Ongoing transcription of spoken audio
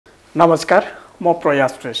नमस्कार, म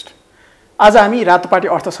प्रयास श्रेष्ठ। आज हामी रातोपाटी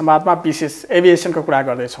अर्थ संवादमा विशेष एभिएसनको कुरा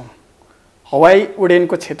गर्दैछौँ। हवाई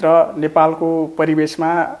उड्डयनको क्षेत्र नेपालको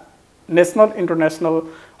परिवेशमा नेसनल इन्टरनेसनल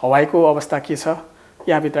हवाईको अवस्था के छ,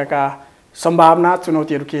 यहाँभित्रका सम्भावना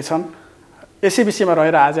चुनौतीहरू के छन्, यसै विषयमा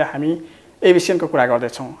रहेर आज हामी एभिएसनको कुरा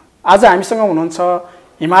गर्दैछौँ। आज हामीसँग हुनुहुन्छ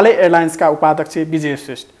हिमालय एयरलाइन्सका उपाध्यक्ष विजय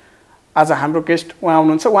श्रेष्ठ। आज हाम्रो गेस्ट उहाँ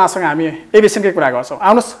हुनुहुन्छ, उहाँसँग हामी एभिएसनकै कुरा गर्छौँ।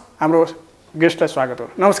 आउनुहोस्, हाम्रो गेस्टलाई स्वागत हो।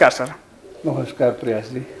 नमस्कार सर। नमस्कार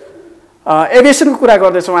प्रयासजी। एभिएसनको कुरा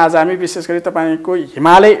गर्दैछौँ आज हामी। विशेष गरी तपाईँको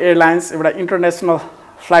हिमालय एयरलाइन्स एउटा इन्टरनेसनल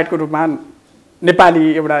फ्लाइटको रूपमा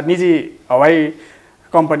नेपाली एउटा निजी हवाई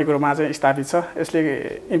कम्पनीको रूपमा चाहिँ स्थापित छ। यसले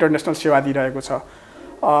इन्टरनेसनल सेवा दिइरहेको छ।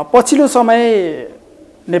 पछिल्लो समय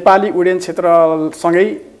नेपाली उड्डयन क्षेत्रसँगै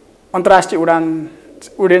अन्तर्राष्ट्रिय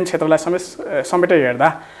उड्डयन क्षेत्रलाई समेटेर हेर्दा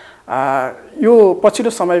यो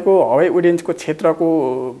पछिल्लो समयको हवाई उड्डयनको क्षेत्रको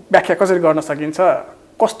व्याख्या कसरी गर्न सकिन्छ?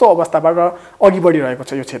 कस्तो अवस्थाबाट अघि बढिरहेको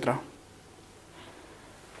छ यो क्षेत्र?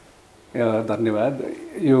 धन्यवाद।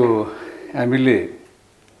 यो हामीले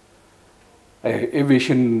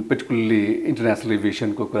एभिएसन पर्टिकुलरली इन्टरनेसनल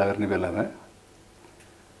एभिएसनको कुरा गर्ने बेलामा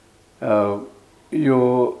यो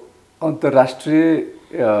अन्तर्राष्ट्रिय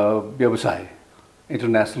व्यवसाय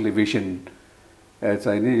इन्टरनेसनल एभिएसन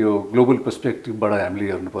चाहिँ नि यो ग्लोबल पर्सपेक्टिभबाट हामीले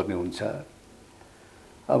हेर्नुपर्ने हुन्छ।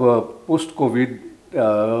 अब पोस्ट कोभिड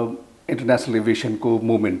इन्टरनेसनल एभिएसनको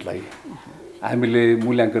मुभमेन्टलाई हामीले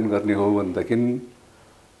मूल्याङ्कन गर्ने हो भनेदेखि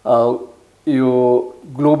यो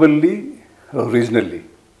ग्लोबल्ली र रिजनल्ली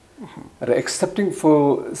र accepting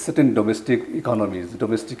for certain domestic economies,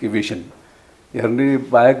 domestic aviation हेर्ने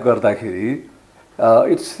बाहेक गर्दाखेरि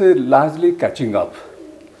it's largely catching up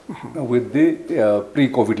with the pre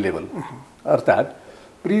covid level. अर्थात्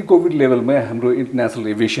प्री कोभिड लेभलमा हाम्रो इन्टरनेसनल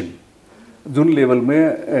एभिएसन जुन लेभलमा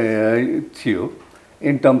थियो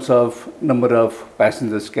in terms of number of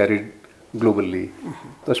प्यासेन्जर्स carried globally,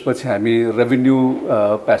 त्यसपछि हामी revenue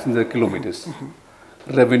passenger kilometres,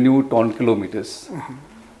 revenue ton kilometres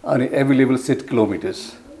अनि एभाइलेबल सिट किलोमिटर्स,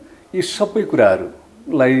 यी सबै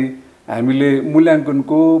कुराहरूलाई हामीले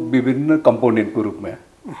मूल्याङ्कनको विभिन्न कम्पोनेन्टको रूपमा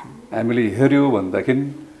हामीले हेऱ्यौँ भनेदेखि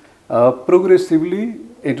प्रोग्रेसिभली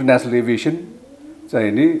इन्टरनेसनल एभिएसन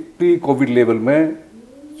चाहिँ नि प्री कोभिड लेभलमा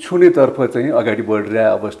छुनेतर्फ चाहिँ अगाडि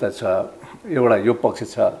बढिरहेको अवस्था छ। एउटा यो पक्ष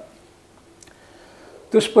छ।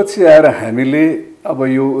 त्यसपछि आएर हामीले अब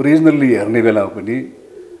यो रिजनल्ली हेर्ने बेलामा पनि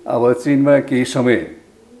अब चीनमा केही समय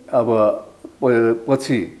अब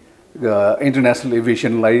पछि इन्टरनेसनल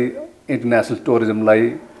एभिएसनलाई, इन्टरनेसनल टुरिज्मलाई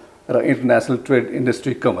र इन्टरनेसनल ट्रेड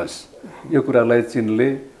इन्डस्ट्री कमर्स यो कुरालाई चीनले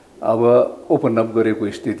अब ओपन अप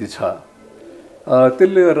गरेको स्थिति छ।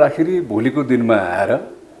 त्यसले गर्दाखेरि भोलिको दिनमा आएर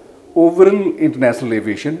overall international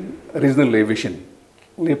aviation, regional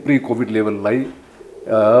एभिएसनले pre covid लेभललाई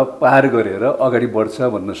पार गरेर अगाडि बढ्छ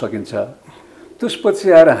भन्न सकिन्छ। त्यसपछि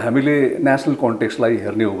आएर हामीले नेसनल कन्टेक्स्टलाई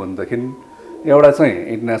हेर्ने हो भनेदेखि एउटा चाहिँ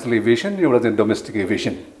इन्टरनेसनल एभिएसन, एउटा चाहिँ डोमेस्टिक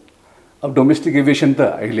एभिएसन। अब डोमेस्टिक एभिएसन त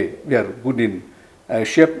अहिले we are good in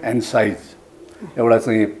shape and size, एउटा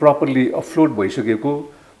चाहिँ प्रपरली अफ्लोड भइसकेको,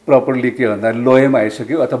 प्रपरली के भन्दा लोयमा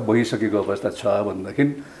आइसक्यो अथवा भइसकेको अवस्था छ भनेदेखि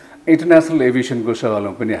इन्टरनेसनल एभिएसनको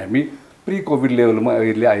सवालमा पनि हामी प्री कोभिड लेभलमा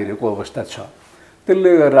अहिले आइरहेको अवस्था छ।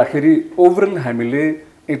 त्यसले गर्दाखेरि ओभरअल हामीले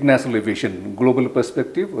international aviation global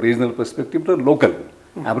perspective, regional perspective र लोकल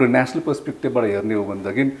हाम्रो नेसनल पर्सपेक्टिभबाट हेर्ने हो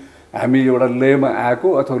भनेदेखि हामी एउटा लेमा आएको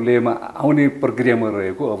अथवा लेमा आउने प्रक्रियामा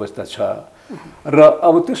रहेको अवस्था छ। र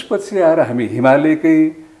अब त्यसपछि आएर हामी हिमालयकै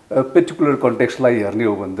पर्टिकुलर कन्टेक्स्टलाई हेर्ने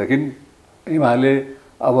हो भनेदेखि हिमालय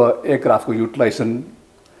अब एयरक्राफ्टको युटिलाइजेसन,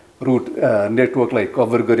 रुट नेटवर्कलाई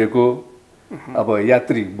कभर गरेको, अब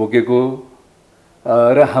यात्री बोकेको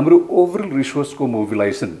र हाम्रो ओभरअल रिसोर्सको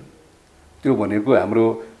मोबिलाइजेसन, त्यो भनेको हाम्रो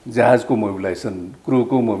जहाजको मोबिलाइजेसन,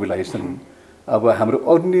 क्रुको मोबिलाइजेसन, अब हाम्रो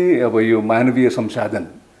अन्य अब यो मानवीय संसाधन,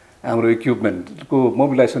 हाम्रो इक्विपमेन्टको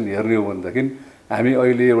मोबिलाइजेसन हेर्ने हो भनेदेखि हामी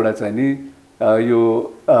अहिले एउटा चाहिँ नि यो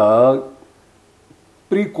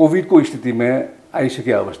प्री कोभिडको स्थितिमा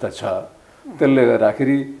आइसकेको अवस्था छ। त्यसले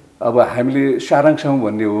गर्दाखेरि अब हामीले सारांशमा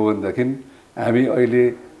भन्ने हो भनेदेखि हामी अहिले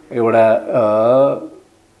एउटा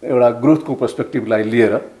ग्रोथको पर्सपेक्टिभलाई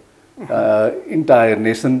लिएर इन्टायर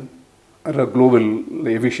नेसन र ग्लोबल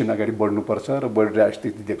एभिएसन अगाडि बढ्नुपर्छ र बढिरहेको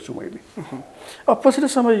स्थिति देख्छु मैले। अब पछिल्लो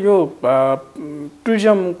समय यो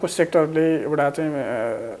टुरिज्मको सेक्टरले एउटा चाहिँ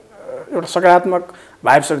एउटा सकारात्मक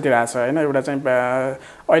भाइब्सहरू दिइरहेको छ होइन। एउटा चाहिँ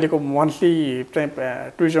अहिलेको मन्थली चाहिँ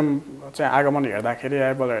टुरिज्म चाहिँ आगमन हेर्दाखेरि,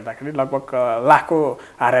 एयरबल हेर्दाखेरि लगभग लाखको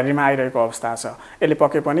हाराहारीमा आइरहेको अवस्था छ। यसले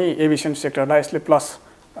पक्कै पनि एभिएसन सेक्टरलाई यसले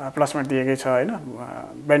प्लसमेन्ट दिएकै छ होइन,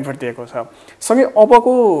 बेनिफिट दिएको छ। सँगै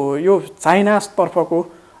अबको यो चाइनातर्फको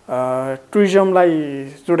टुरिज्मलाई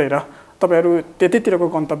जोडेर तपाईँहरू त्यतैतिरको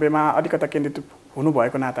गन्तव्यमा अलिकता केन्द्रित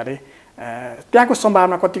हुनुभएको नाताले त्यहाँको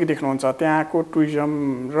सम्भावना कतिको देख्नुहुन्छ त्यहाँको टुरिज्म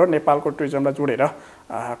र नेपालको टुरिज्मलाई जोडेर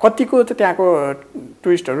कतिको चाहिँ त्यहाँको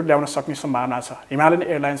टुरिस्टहरू ल्याउन सक्ने सम्भावना छ हिमालयन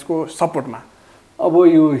एयरलाइन्सको सपोर्टमा अब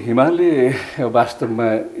यो हिमालय वास्तवमा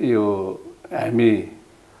यो हामी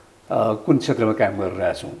कुन क्षेत्रमा काम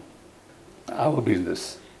गरिरहेछौँ आवर बिजनेस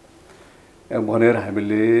भनेर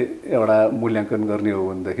हामीले एउटा मूल्याङ्कन गर्ने हो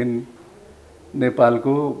भनेदेखि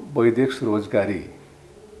नेपालको वैदेशिक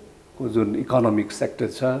रोजगारीको जुन इकोनोमिक सेक्टर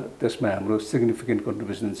छ त्यसमा हाम्रो सिग्निफिकेन्ट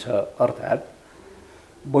कन्ट्रिब्युसन छ अर्थात्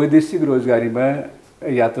वैदेशिक रोजगारीमा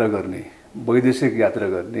यात्रा गर्ने वैदेशिक यात्रा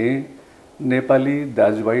गर्ने नेपाली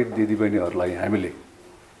दाजुभाइ दिदीबहिनीहरूलाई हामीले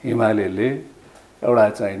हिमालयले एउटा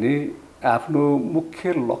चाहिँ नि आफ्नो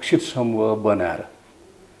मुख्य लक्षित समूह बनाएर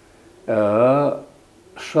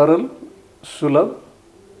सरल सुलभ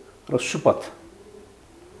र सुपथ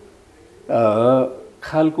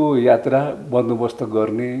खालको यात्रा बन्दोबस्त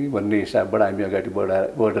गर्ने भन्ने हिसाबबाट हामी अगाडि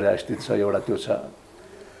बढेर स्थित छ एउटा त्यो छ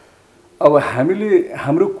अब हामीले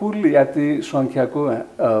हाम्रो कुल यात्री सङ्ख्याको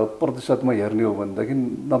प्रतिशतमा हेर्ने हो भनेदेखि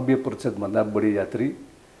 90% भन्दा बढी यात्री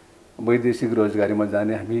वैदेशिक रोजगारीमा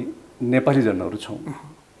जाने हामी नेपाली जनहरू छौँ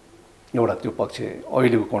एउटा त्यो पक्ष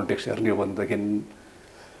अहिलेको कन्टेक्स्ट हेर्ने हो भनेदेखि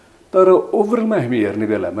तर ओभरअलमा हामी हेर्ने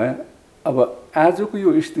बेलामा अब आजको यो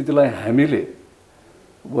स्थितिलाई हामीले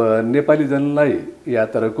नेपाली जनलाई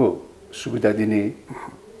यात्राको सुविधा दिने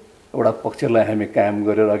एउटा पक्षलाई हामी काम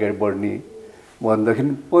गरेर अगाडि बढ्ने भनेदेखि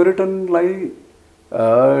पर्यटनलाई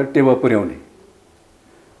टेवा पुर्याउने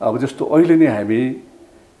अब जस्तो अहिले नै हामी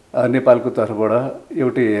नेपालको तर्फबाट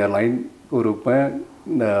एउटै एयरलाइनको रूपमा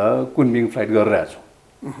कुनमिङ फ्लाइट गरिरहेछौँ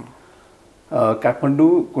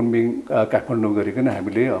काठमाडौँ कुनमिङ काठमाडौँ गरिकन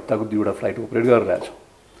हामीले हप्ताको 2वटा फ्लाइट अपरेट गरिरहेछौँ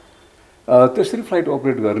त्यसरी फ्लाइट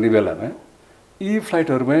अपरेट गर्ने बेलामा यी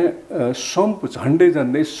फ्लाइटहरूमा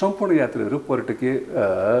झन्डै सम्पूर्ण यात्रीहरू पर्यटकीय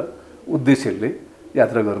उद्देश्यले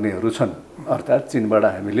यात्रा गर्नेहरू छन् अर्थात् चीनबाट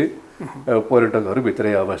हामीले पर्यटकहरू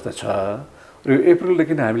भित्रै अवस्था छ र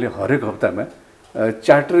अप्रिलदेखि हामीले हरेक हप्तामा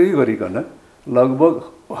चार्टरै गरिकन लगभग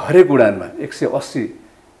हरेक उडानमा 180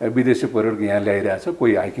 विदेशी पर्यटक यहाँ ल्याइरहेछ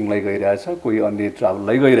कोही हाइकिङलाई गइरहेछ कोही अन्य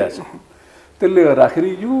ट्राभललाई गइरहेछ त्यसले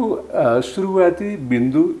गर्दाखेरि यो सुरुवाती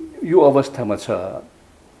बिन्दु यो अवस्थामा छ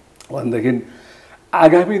भनेदेखि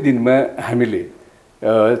आगामी दिनमा हामीले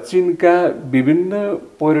चीनका विभिन्न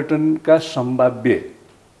पर्यटनका सम्भाव्य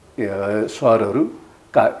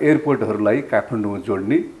सहरहरूका एयरपोर्टहरूलाई काठमाडौँमा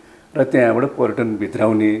जोड्ने र त्यहाँबाट पर्यटन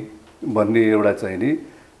भित्राउने भन्ने एउटा चाहिँ नि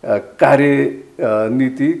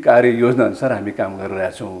कार्यनीति कार्ययोजना अनुसार हामी काम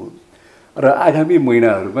गरिरहेछौँ र आगामी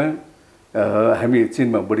महिनाहरूमा हामी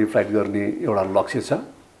चीनमा बढी फ्लाइट गर्ने एउटा लक्ष्य छ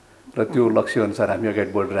र त्यो लक्ष्य अनुसार हामी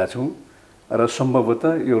अगाडि बढिरहेछौँ र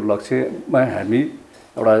सम्भवतः यो लक्ष्यमा हामी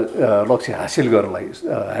एउटा लक्ष्य हासिल गर्नलाई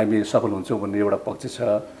हामी सफल हुन्छौँ भन्ने एउटा पक्ष छ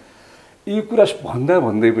यी कुरा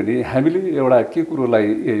भन्दै पनि हामीले एउटा के कुरोलाई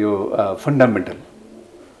यो फन्डामेन्टल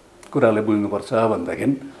कुरालाई बुझ्नुपर्छ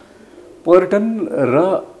भन्दाखेरि पर्यटन र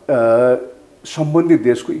सम्बन्धित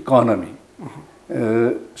देशको इकोनोमी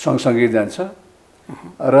सँगसँगै जान्छ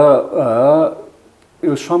र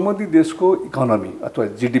यो सम्बन्धित देशको इकोनोमी अथवा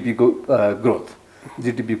जिडिपीको ग्रोथ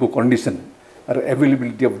जिडिपीको कन्डिसन र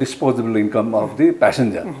availability of disposable income of the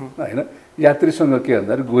passenger होइन यात्रीसँग के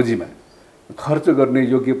भन्दाखेरि गोजीमा खर्च गर्ने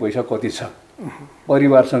योग्य पैसा कति छ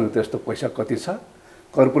परिवारसँग त्यस्तो पैसा कति छ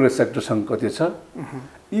कर्पोरेट सेक्टरसँग कति छ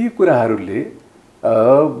यी कुराहरूले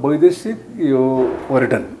वैदेशिक यो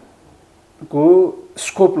पर्यटनको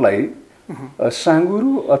स्कोपलाई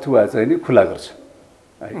साँगुरो अथवा चाहिँ नि खुला गर्छ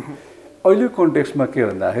है अहिले कन्टेक्स्टमा के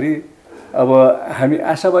भन्दाखेरि अब हामी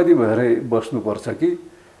आशावादी भएर बस्नुपर्छ कि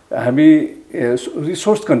हामी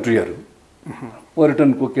रिसोर्स कन्ट्रीहरू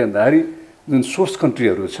पर्यटनको के भन्दाखेरि जुन सोर्स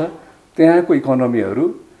कन्ट्रीहरू छ त्यहाँको इकोनोमीहरू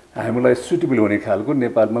हामीलाई सुटेबल हुने खालको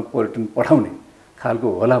नेपालमा पर्यटन पठाउने खालको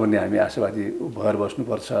होला भन्ने हामी आशावादी भएर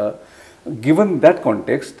बस्नुपर्छ गिभन द्याट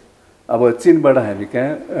कन्टेक्स्ट अब चीनबाट हामी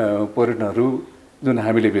कहाँ पर्यटनहरू जुन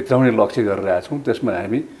हामीले भित्राउने लक्ष्य गरिरहेछौँ त्यसमा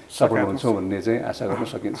हामी सफल हुन्छौँ भन्ने चाहिँ आशा गर्न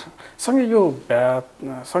सकिन्छ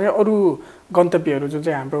सँगै अरू गन्तव्यहरू जुन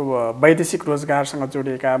चाहिँ हाम्रो वैदेशिक रोजगारसँग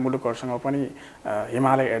जोडिएका मुलुकहरूसँग पनि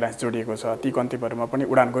हिमालय एयरलाइन्स जोडिएको छ ती गन्तव्यहरूमा पनि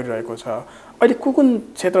उडान गरिरहेको छ अहिले कुन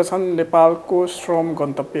क्षेत्र छन् नेपालको श्रम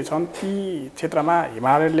गन्तव्य छन् ती क्षेत्रमा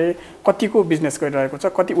हिमालयले कतिको बिजनेस गरिरहेको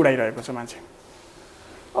छ कति उडाइरहेको छ मान्छे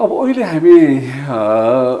अब अहिले हामी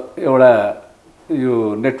एउटा यो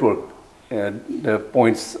नेटवर्क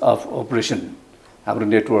पोइन्ट्स अफ अपरेसन हाम्रो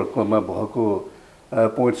नेटवर्कमा भएको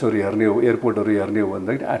पोइन्ट्सहरू हेर्ने हो एयरपोर्टहरू हेर्ने हो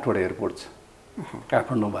भन्दाखेरि 8वटा एयरपोर्ट छ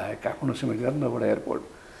काठमाडौँ भयो काठमाडौँ समेत 9वटा एयरपोर्ट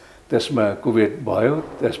त्यसमा कुवेत भयो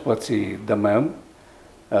त्यसपछि दमाम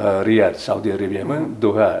रियाद साउदी अरेबियामा,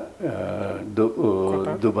 दोहा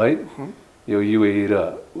दुबई, यो युएई र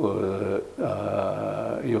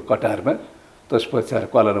यो कटारमा, त्यस पछाडि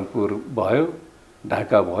क्वालालम्पुर भयो,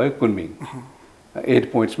 ढाका भयो, कुनमिङ 8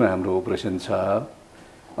 पोइन्ट्समा हाम्रो अपरेसन छ।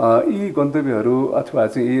 यी गन्तव्यहरू अथवा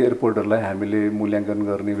चाहिँ यी एयरपोर्टहरूलाई हामीले मूल्याङ्कन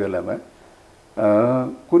गर्ने बेलामा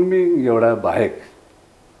कुनमिङ एउटा बाहेक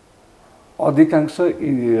अधिकांश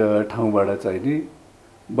ठाउँबाट चाहिँ नि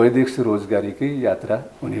वैदेशिक रोजगारीकै यात्रा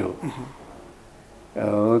हुने हो।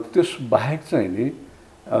 त्यस बाहेक चाहिँ नि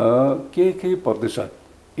केही प्रतिशत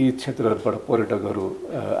यी क्षेत्रहरूबाट पर्यटकहरू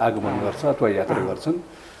आगमन गर्छ अथवा यात्रा गर्छन्।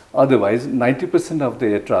 Otherwise 90% of the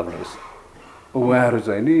air travellers उहाँहरू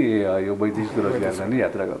चाहिँ नि यो वैदेशिक रोजगारलाई नै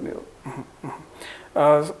यात्रा गर्ने हो।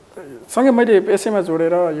 सँगै मैले यसैमा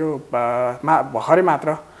जोडेर यो भर्खरै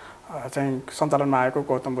मात्र चाहिँ सञ्चालनमा आएको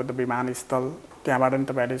गौतम बुद्ध विमानस्थल, त्यहाँबाट नि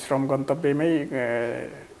तपाईँहरूले श्रम गन्तव्यमै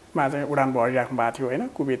मा चाहिँ उडान भरिराख्नु भएको थियो होइन,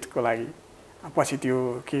 कुवेतको लागि। पछि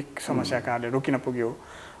त्यो के समस्याका कारणले रोकिन पुग्यो।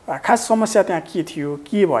 खास समस्या त्यहाँ के थियो,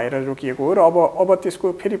 के भएर रोकिएको हो र अब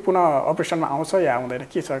त्यसको फेरि पुनः अपरेसनमा आउँछ या आउँदैन,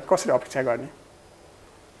 के छ, कसरी अपेक्षा गर्ने?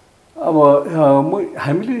 अब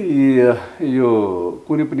हामीले यो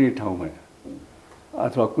कुनै पनि ठाउँमा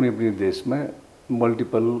अथवा कुनै पनि देशमा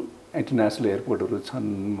मल्टिपल इन्टरनेसनल एयरपोर्टहरू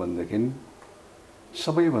छन् भनेदेखि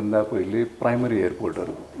सबैभन्दा पहिले प्राइमरी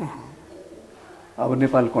एयरपोर्टहरू, अब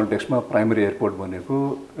नेपाल कन्टेक्स्टमा प्राइमरी एयरपोर्ट भनेको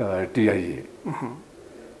टिआइए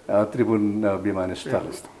त्रिभुवन विमानस्थल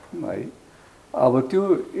है। अब त्यो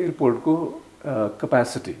एयरपोर्टको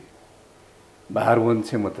क्यापासिटी, भारवहन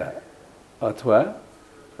क्षमता अथवा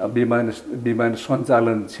विमान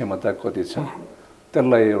सञ्चालन क्षमता कति छ,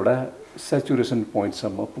 त्यसलाई एउटा सेचुरेसन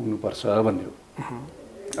पोइन्टसम्म पुग्नुपर्छ भन्ने हो।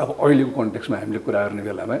 अब अहिलेको कन्टेक्स्टमा हामीले कुरा गर्ने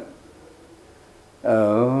बेलामा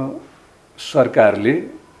सरकारले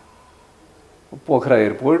पोखरा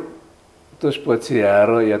एयरपोर्ट, त्यसपछि आएर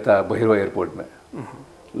यता Bhairahawa एयरपोर्टमा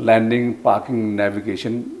landing, parking,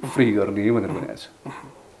 navigation free गर्ने भनेर भनेको छ।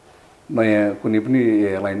 नयाँ कुनै पनि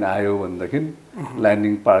एयरलाइन आयो भनेदेखि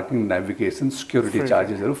landing, parking, navigation, security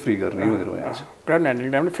चार्जेसहरू free गर्ने भनेर भनेको छ। Ground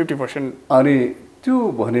handling 50%। अनि त्यो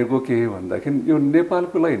भनेको के भन्दाखेरि यो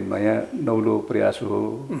नेपालको लागि नयाँ नौलो प्रयास हो,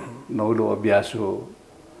 नौलो अभ्यास हो।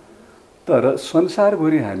 तर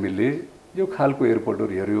संसारभरि हामीले यो खालको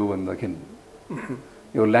एयरपोर्टहरू हेऱ्यो भनेदेखि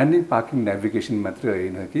यो ल्यान्डिङ, पार्किङ, नेभिगेसन मात्रै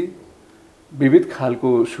होइन कि विविध खालको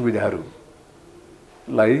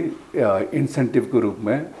सुविधाहरूलाई इन्सेन्टिभको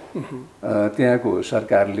रूपमा त्यहाँको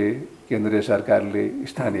सरकारले, केन्द्रीय सरकारले,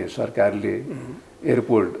 स्थानीय सरकारले,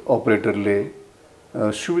 एयरपोर्ट अपरेटरले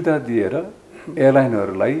सुविधा दिएर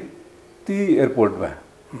एयरलाइनहरूलाई ती एयरपोर्टमा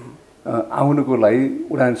आउनुको लागि,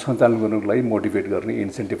 उडान सञ्चालन गर्नुको लागि मोटिभेट गर्ने,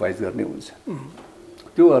 इन्सेन्टिभाइज गर्ने हुन्छ।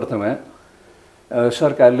 त्यो अर्थमा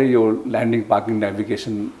सरकारले यो ल्यान्डिङ, पार्किङ,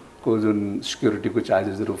 नेभिगेसनको जुन सिक्युरिटीको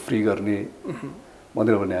चार्जेसहरू फ्री गर्ने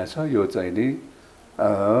भनेर भनेको छ, यो चाहिँ नि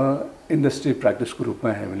इन्डस्ट्री प्र्याक्टिसको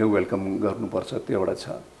रूपमा हामीले वेलकम गर्नुपर्छ, त्यो एउटा छ।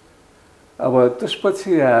 अब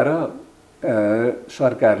त्यसपछि आएर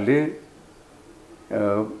सरकारले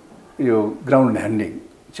यो ग्राउन्ड ह्यान्डलिङ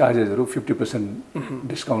चार्जेसहरू 50%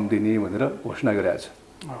 डिस्काउन्ट दिने भनेर घोषणा गरेको छ।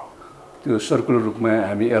 त्यो सर्कुलर रूपमा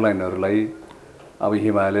हामी एयरलाइनहरूलाई, अब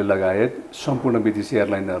हिमालय लगायत सम्पूर्ण विदेशी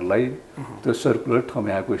एयरलाइनहरूलाई त्यो सर्कुलर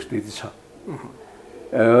ठम्याएको स्थिति छ।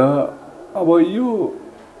 अब यो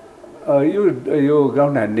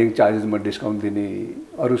ग्राउन्ड ह्यान्डलिङ चार्जेसमा डिस्काउन्ट दिने,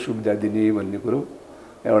 अरू सुविधा दिने भन्ने कुरो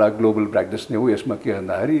एउटा ग्लोबल प्र्याक्टिस नै हो। यसमा के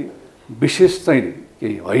भन्दाखेरि विशेष चाहिँ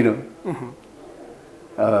केही होइन,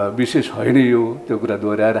 विशेष होइन यो, त्यो कुरा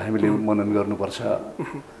दोहोऱ्याएर हामीले मनन गर्नुपर्छ।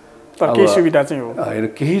 केही सुविधा चाहिँ हो होइन,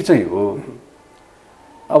 केही चाहिँ हो।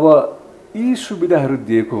 अब यी सुविधाहरू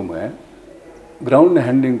दिएकोमा ग्राउन्ड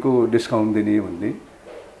ह्यान्डलिङको डिस्काउन्ट दिने भन्ने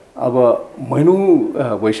अब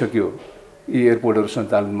महिनौँ भइसक्यो यी एयरपोर्टहरू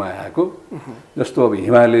सञ्चालनमा आएको। जस्तो अब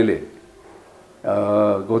हिमालयले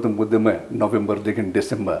गौतम बुद्धमा नोभेम्बरदेखि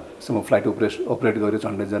डिसेम्बरसम्म फ्लाइट अपरेट गर्यो,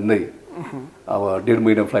 झन्डै अब 1.5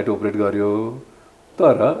 महिना फ्लाइट अपरेट गर्यो।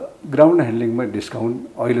 तर ग्राउन्ड ह्यान्डलिङमा डिस्काउन्ट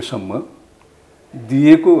अहिलेसम्म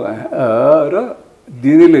दिएको र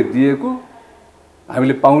दिनेले दिएको,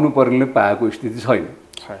 हामीले पाउनु पर्नेले पाएको स्थिति छैन।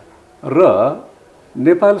 र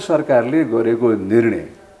नेपाल सरकारले गरेको निर्णय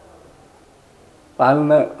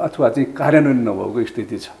पालना अथवा चाहिँ कार्यान्वयन नभएको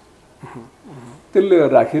स्थिति छ। त्यसले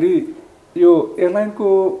गर्दाखेरि यो एयरलाइनको,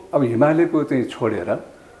 अब हिमालयको चाहिँ छोडेर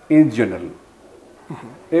इन जेनरल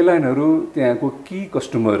एयरलाइनहरू त्यहाँको की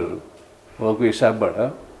कस्टमरहरू भएको हिसाबबाट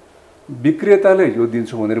विक्रेताले यो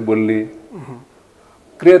दिन्छु भनेर बोल्ने,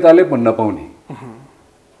 क्रेताले पनि नपाउने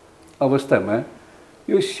अवस्थामा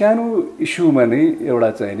यो सानो इस्युमा नै एउटा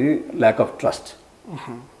चाहिँ नि ल्याक अफ ट्रस्ट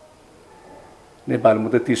नेपालमा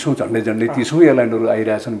त 30औं झन्डै 30औं एयरलाइनहरू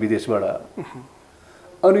आइरहेछन् विदेशबाट।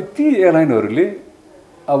 अनि ती एयरलाइनहरूले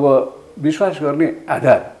अब विश्वास गर्ने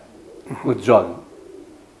आधारको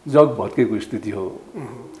जग भत्केको स्थिति हो।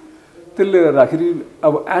 त्यसले गर्दाखेरि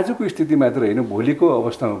अब आजको स्थिति मात्र होइन, भोलिको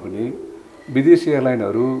अवस्थामा पनि विदेशी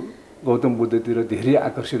एयरलाइनहरू गौतम बुद्धतिर धेरै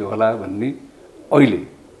आकर्षित होला भन्ने अहिले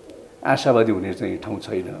आशावादी हुने चाहिँ ठाउँ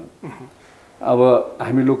छैन। अब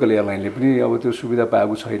हामी लोकल एयरलाइनले पनि अब त्यो सुविधा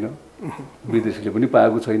पाएको छैन, विदेशीले पनि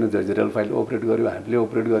पाएको छैन। जर्जरल फाइल अपरेट गर्यो, हामीले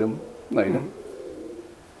अपरेट गऱ्यौँ होइन।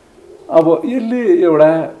 अब यसले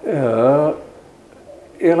एउटा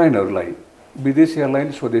एयरलाइनहरूलाई, विदेशी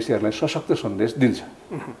एयरलाइन स्वदेशी एयरलाइन सशक्त सन्देश दिन्छ।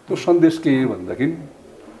 त्यो सन्देश के हो भनेदेखि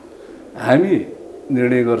हामी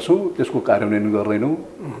निर्णय गर्छौँ त्यसको कार्यान्वयन गर्दैनौँ,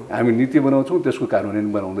 हामी नीति बनाउँछौँ त्यसको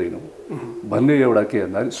कार्यान्वयन बनाउँदैनौँ भन्ने एउटा के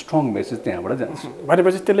भन्दाखेरि स्ट्रङ मेसेज त्यहाँबाट जान्छ।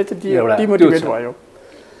 भनेपछि त्यसले चाहिँ एउटा डिमोटिभेट भयो।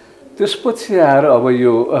 त्यसपछि आएर अब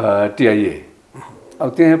यो टिआइए, अब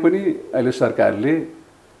त्यहाँ पनि अहिले सरकारले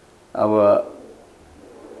अब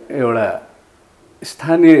एउटा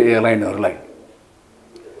स्थानीय एयरलाइनहरूलाई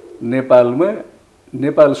नेपालमा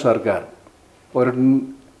नेपाल सरकार पर्यटन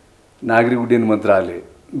नागरिक उड्डयन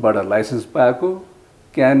मन्त्रालयबाट लाइसेन्स पाएको,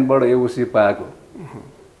 क्यानबाट एओसी पाएको,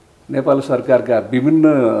 नेपाल सरकारका विभिन्न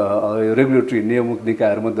रेगुलेटरी नियामक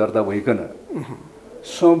निकायहरूमा दर्ता भइकन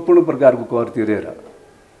सम्पूर्ण प्रकारको कर तिरेर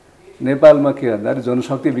नेपालमा के भन्दाखेरि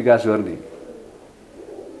जनशक्ति विकास गर्ने,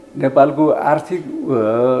 नेपालको आर्थिक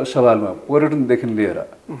सवालमा पर्यटनदेखि लिएर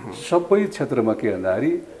सबै क्षेत्रमा के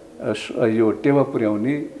भन्दाखेरि यो टेवा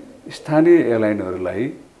पुर्याउने स्थानीय एयरलाइनहरूलाई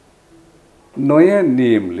नयाँ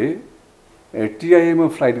नियमले टिआइएमा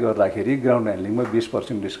फ्लाइट गर्दाखेरि ग्राउन्ड ह्यान्डलिङमा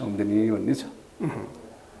 20% डिस्काउन्ट दिने भन्ने छ।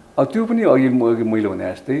 अब त्यो पनि अघि मैले भने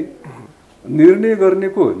जस्तै निर्णय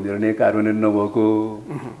गर्नेको निर्णय कार्यान्वयन नभएको,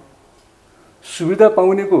 सुविधा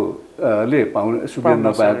पाउनेको सुविधा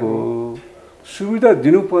नपाएको, सुविधा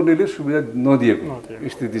दिनुपर्नेले सुविधा नदिएको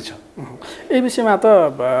स्थिति छ। यही विषयमा त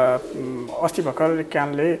अस्ति भर्खर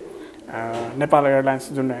क्यानले नेपाल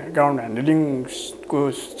एयरलाइन्स जुन ग्राउन्ड ह्यान्डलिङको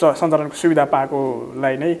सञ्चालनको सुविधा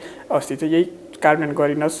पाएकोलाई नै अस्ति चाहिँ यही कार्यान्वयन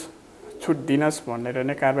गरिनुहोस्, छुट दिनुहोस् भनेर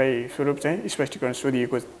नै कारबाही स्वरूप चाहिँ स्पष्टीकरण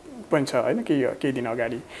सोधिएको पनि छ होइन, केही दिन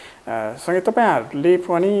अगाडि। सँगै तपाईँहरूले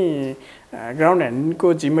पनि ग्राउन्ड ह्यान्डलिङको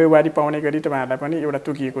जिम्मेवारी पाउने गरी तपाईँहरूलाई पनि एउटा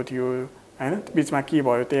तोकिएको थियो होइन, बिचमा के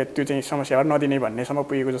भयो त्यो चाहिँ समस्याहरू नदिने भन्नेसम्म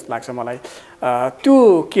पुगेको जस्तो लाग्छ मलाई। त्यो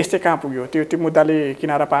केस चाहिँ कहाँ पुग्यो, त्यो मुद्दाले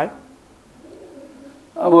किनारा पायो?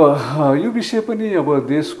 अब यो विषय पनि अब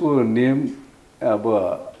देशको नियम अब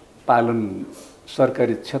पालन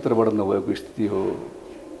सरकारी क्षेत्रबाट नभएको स्थिति हो।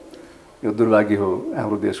 यो दुर्भाग्य हो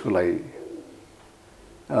हाम्रो देशको लागि।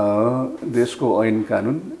 देशको ऐन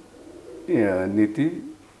कानुन, नीति,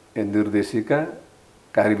 निर्देशिका,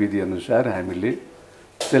 कार्यविधि अनुसार हामीले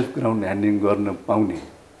सेल्फ ग्राउन्ड ह्यान्डलिङ गर्न पाउने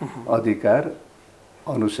अधिकार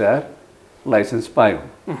अनुसार लाइसेन्स पायौँ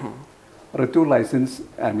र त्यो लाइसेन्स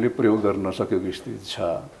हामीले प्रयोग गर्न नसकेको स्थिति छ।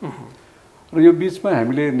 र यो बिचमा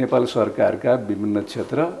हामीले नेपाल सरकारका विभिन्न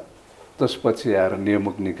क्षेत्र, त्यसपछि आएर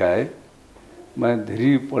नियामक निकायमा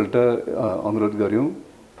धेरैपल्ट अनुरोध गऱ्यौँ।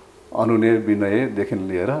 अनुनय विनयदेखि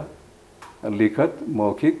लिएर लिखत,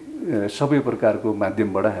 मौखिक सबै प्रकारको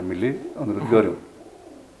माध्यमबाट हामीले अनुरोध गऱ्यौँ।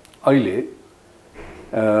 अहिले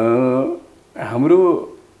हाम्रो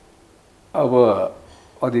अब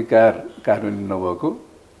अधिकार कार्यान्वयन नभएको,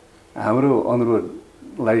 हाम्रो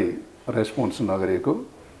अनुरोधलाई रेस्पोन्स नगरेको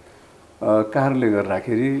कारणले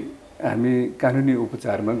गर्दाखेरि हामी कानुनी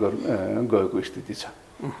उपचारमा गएको स्थिति छ।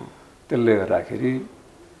 त्यसले गर्दाखेरि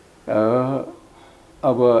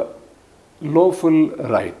अब लफुल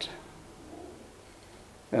राइट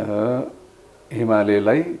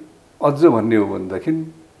हिमालयलाई अझ भन्ने हो भनेदेखि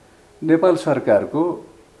नेपाल सरकारको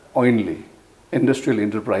ऐनले, इन्डस्ट्रियल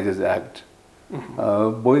इन्टरप्राइजेस एक्ट,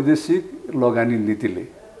 वैदेशिक लगानी नीतिले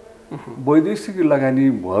वैदेशिक लगानी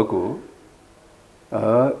भएको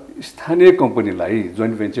स्थानीय कम्पनीलाई,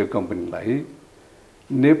 जोइन्ट भेन्चर कम्पनीलाई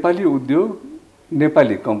नेपाली उद्योग,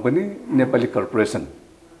 नेपाली कम्पनी, नेपाली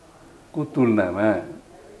कर्पोरेसनको तुलनामा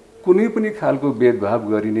कुनै पनि खालको भेदभाव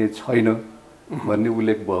गरिने छैन भन्ने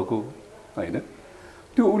उल्लेख भएको होइन।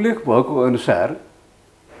 त्यो उल्लेख भएको अनुसार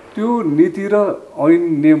त्यो नीति र ऐन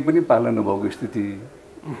नियम पनि पालन नभएको स्थिति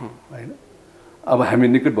होइन। अब हामी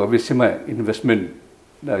निकट भविष्यमा इन्भेस्टमेन्ट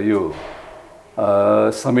यो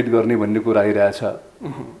समिट गर्ने भन्ने कुरा आइरहेछ।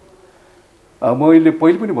 मैले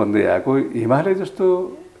पहिले पनि भन्दै आएको, हिमालय जस्तो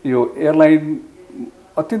यो एयरलाइन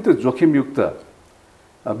अत्यन्त जोखिमयुक्त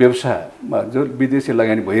व्यवसायमा जो विदेशी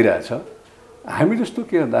लगानी भइरहेछ, हामी जस्तो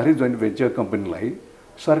के भन्दाखेरि जोइन्ट भेन्चर कम्पनीलाई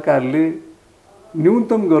सरकारले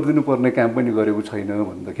न्यूनतम गरिदिनु पर्ने काम पनि गरेको छैन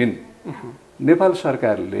भनेदेखि नेपाल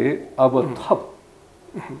सरकारले अब थप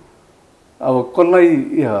अब कसलाई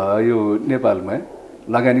यो नेपालमा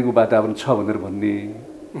लगानीको वातावरण छ भनेर भन्ने,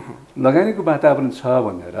 लगानीको वातावरण छ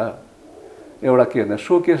भनेर एउटा के भन्दा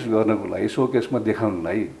सोकेस गर्नको लागि, सोकेसमा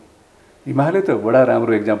देखाउनलाई हिमालय त बडा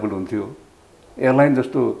राम्रो एक्जाम्पल हुन्थ्यो। एयरलाइन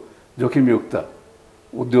जस्तो जोखिमयुक्त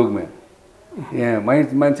उद्योगमा यहाँ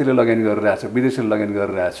मान्छेले लगानी गरिरहेछ, विदेशीले लगानी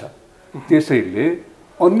गरिरहेछ, त्यसैले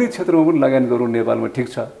अन्य क्षेत्रमा पनि लगानी गरौँ नेपालमा ठिक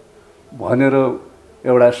छ भनेर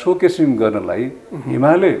एउटा सोकेसिङ गर्नलाई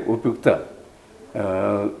हिमालय उपयुक्त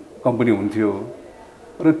कम्पनी हुन्थ्यो।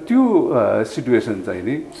 र त्यो सिचुएसन चाहिँ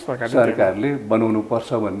नि सरकारले बनाउनु पर्छ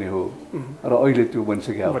भन्ने हो र अहिले त्यो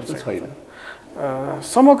बनिसकेको अवस्था छैन।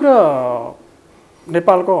 समग्र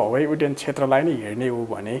नेपालको हवाई उड्डयन क्षेत्रलाई नै हेर्ने हो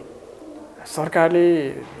भने सरकारले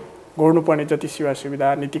गर्नुपर्ने जति सेवा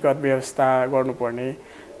सुविधा, नीतिगत व्यवस्था गर्नुपर्ने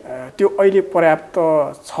त्यो अहिले पर्याप्त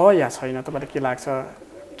छ या छैन? तपाईँलाई के लाग्छ?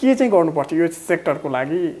 के चाहिँ गर्नुपर्छ यो सेक्टरको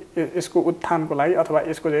लागि, यसको उत्थानको लागि अथवा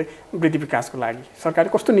यसको चाहिँ वृद्धि विकासको लागि सरकारले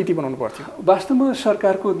कस्तो नीति बनाउनु पर्थ्यो? वास्तवमा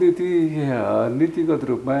सरकारको नीतिगत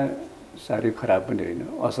रूपमा साह्रै खराब पनि होइन,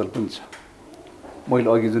 असल पनि छ। मैले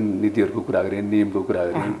अघि जुन नीतिहरूको कुरा गरेँ, नियमको कुरा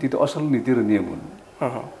गरेँ, ती त असल नीति र नियम हुन्।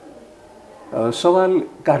 सवाल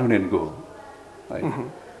कार्यान्वयनको हो है।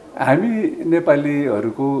 हामी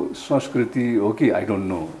नेपालीहरूको संस्कृति हो कि आई डोन्ट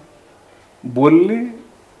नो, बोल्ने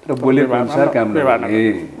र बोलेको अनुसार काम गर्ने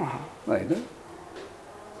होइन।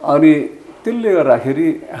 अनि त्यसले गर्दाखेरि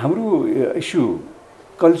हाम्रो इस्यु,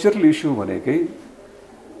 कल्चरल इस्यु भनेकै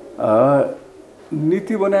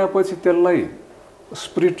नीति बनाएपछि त्यसलाई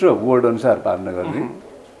स्पिरिट र वर्ड अनुसार पालना गर्ने,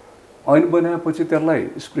 ऐन बनाएपछि त्यसलाई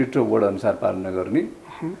स्पिरिट र वर्ड अनुसार पालना गर्ने,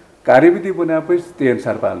 कार्यविधि बनाएपछि त्यही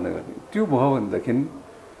अनुसार पालना गर्ने। त्यो भयो भनेदेखि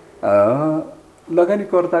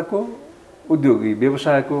लगानीकर्ताको, उद्योगी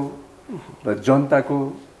व्यवसायको र जनताको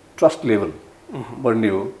ट्रस्ट लेभल बढ्ने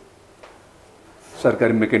हो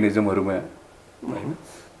सरकारी मेकानिजमहरूमा होइन।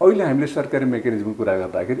 अहिले हामीले सरकारी मेकानिजमको कुरा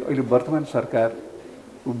गर्दाखेरि अहिले वर्तमान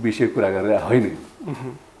सरकारको विषय कुरा गरेर होइन।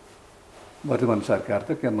 वर्तमान सरकार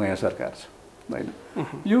त क्या नयाँ सरकार छ होइन।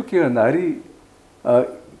 यो के भन्दाखेरि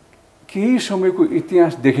केही समयको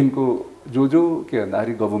इतिहासदेखिको जो के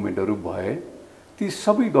भन्दाखेरि गभर्मेन्टहरू भए, ती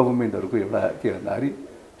सबै गभर्मेन्टहरूको एउटा के भन्दाखेरि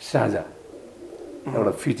साझा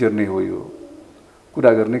एउटा फिचर नै हो यो,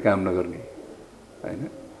 कुरा गर्ने काम नगर्ने होइन।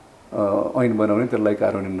 ऐन बनाउने त्यसलाई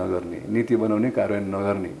कार्यान्वयन नगर्ने, नीति बनाउने कार्यान्वयन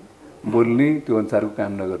नगर्ने, बोल्ने त्यो अनुसारको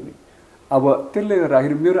काम नगर्ने। अब त्यसले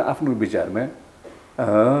गर्दाखेरि मेरो आफ्नो विचारमा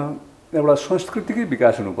एउटा संस्कृतिकै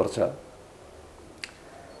विकास हुनुपर्छ।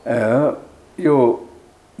 यो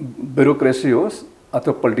ब्युरोक्रेसी होस्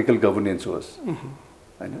अथवा पोलिटिकल गभर्नेन्स होस्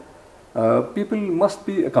होइन, people must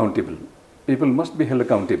be accountable, people must be held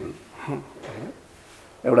accountable.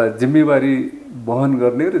 एउटा जिम्मेवारी वहन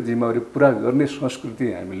गर्ने र जिम्मेवारी पुरा गर्ने संस्कृति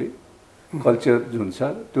हामीले, कल्चर जुन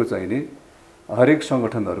छ त्यो चाहिँ नि हरेक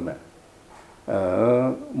सङ्गठनहरूमा,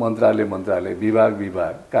 मन्त्रालय,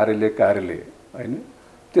 विभाग, कार्यालय होइन,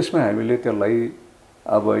 त्यसमा हामीले त्यसलाई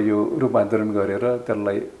अब यो रूपान्तरण गरेर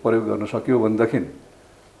त्यसलाई प्रयोग गर्न सक्यो भनेदेखि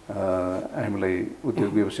हामीलाई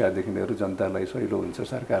उद्योग व्यवसायदेखि लिएर जनतालाई सजिलो हुन्छ,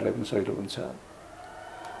 सरकारलाई पनि सजिलो हुन्छ।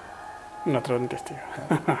 नत्र पनि त्यस्तै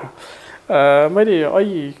मैले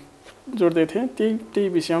अहिले जोड्दै थिएँ त्यही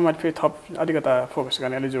विषयमा मैले फेरि थप अलिकता फोकस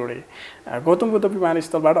गर्ने अलि जोडेँ। गौतम बुद्ध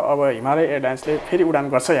विमानस्थलबाट अब हिमालय एयरलाइन्सले फेरि उडान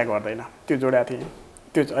गर्छ या गर्दैन, त्यो जोडेको थिएँ,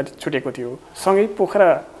 त्यो अलिक छुटेको थियो। सँगै पोखरा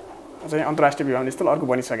चाहिँ अन्तर्राष्ट्रिय विमानस्थल अर्को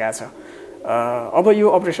बनिसकेको छ। अब यो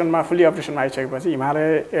अपरेसनमा, फुल्ली अपरेसनमा आइसकेपछि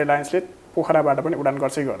हिमालय एयरलाइन्सले पोखराबाट पनि उडान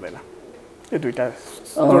गर्छ कि गर्दैन? यो दुईवटा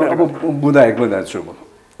अब बुँदाएकमा जान्छु म।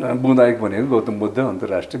 बुँदाएक भनेको गौतम बुद्ध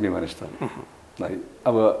अन्तर्राष्ट्रिय विमानस्थल है।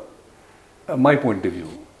 अब माई पोइन्ट अफ भ्यू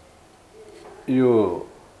यो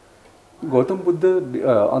गौतम बुद्ध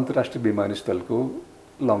अन्तर्राष्ट्रिय विमानस्थलको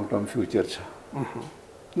लङ टर्म फ्युचर छ।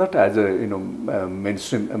 Not as a main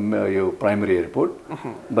stream यो primary airport,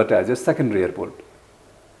 but as a secondary airport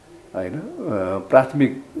होइन,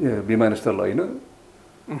 प्राथमिक विमानस्थल होइन।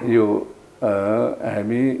 यो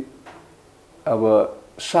हामी अब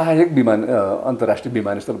सहायक अन्तर्राष्ट्रिय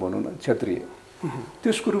विमानस्थल भनौँ न, क्षेत्रीय,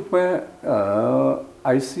 त्यसको रूपमा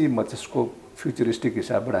आइसी मस्तिष्कको फ्युचरिस्टिक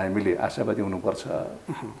हिसाबबाट हामीले आशावादी हुनुपर्छ।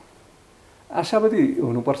 आशावादी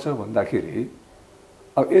हुनुपर्छ भन्दाखेरि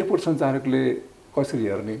अब एयरपोर्ट सञ्चालकले कसरी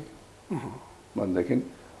हेर्ने भनेदेखि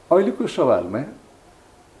अहिलेको सवालमा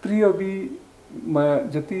त्रिअबीमा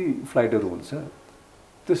जति फ्लाइटहरू हुन्छ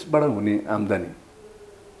त्यसबाट हुने आम्दानी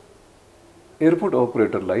एयरपोर्ट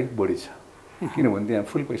अपरेटरलाई बढी छ, किनभने त्यहाँ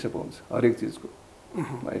फुल पैसा पाउँछ हरेक चिजको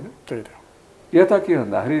होइन। यता के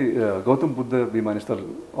भन्दाखेरि गौतम बुद्ध विमानस्थल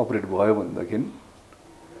अपरेट भयो भनेदेखि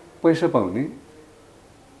पैसा पाउने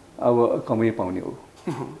अब कमै पाउने हो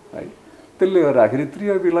है। त्यसले गर्दाखेरि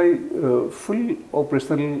त्रिवेणीलाई फुल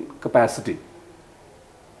अपरेसनल क्यापासिटी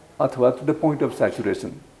अथवा to the point of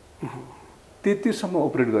saturation त्यतिसम्म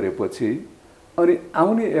अपरेट गरेपछि अनि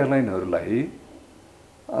आउने एयरलाइनहरूलाई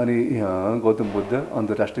अनि यहाँ गौतम बुद्ध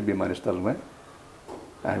अन्तर्राष्ट्रिय विमानस्थलमा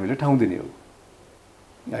हामीले ठाउँ दिने हो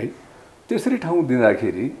है। त्यसरी ठाउँ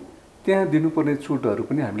दिँदाखेरि त्यहाँ दिनुपर्ने छुटहरू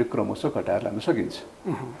पनि हामीले क्रमशः घटाएर लान सकिन्छ।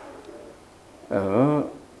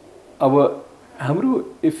 अब हाम्रो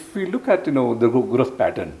if we look at the growth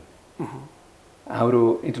pattern हाम्रो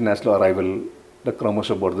इन्टरनेसनल अराइभल र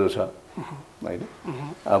क्रमशः बढ्दो छ होइन।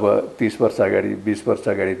 अब 30 वर्ष अगाडि 20 वर्ष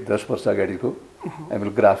अगाडि 10 वर्ष अगाडिको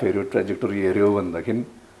हामीले ग्राफ हेऱ्यो ट्रेजेक्टरी हेऱ्यो भनेदेखि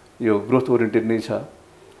यो ग्रोथ ओरिएन्टेड नै छ।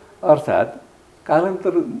 अर्थात्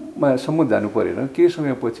कालान्तरमा सम्म जानु परेन, केही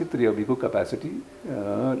समयपछि त्रिवेणीको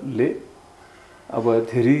क्यापासिटीले अब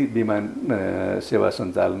धेरै विमान सेवा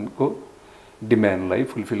सञ्चालनको डिमान्डलाई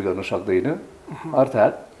फुलफिल गर्न सक्दैन।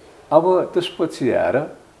 अर्थात् अब त्यसपछि आएर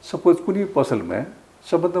सपोज कुनै पसलमा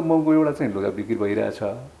सबभन्दा महँगो एउटा चाहिँ लुगा बिक्री भइरहेछ,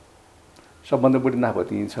 सबभन्दा बढी नाफा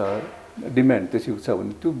त्यहीँ छ, डिमान्ड त्यसैको छ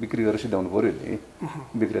भने त्यो बिक्री गरेर सिधाउनु पऱ्यो नि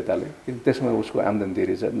विक्रेताले, किन त्यसमा उसको आम्दानी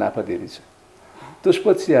धेरै छ, नाफा धेरै छ।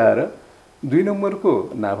 त्यसपछि आएर 2 नम्बरको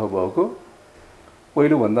नाफा भएको,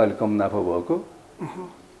 पहिलोभन्दा अलिक कम नाफा भएको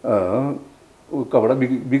कपडा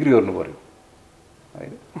बिक्री गर्नु पऱ्यो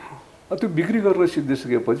होइन। त्यो बिक्री गरेर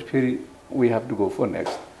सिद्धिसकेपछि फेरि we have to go for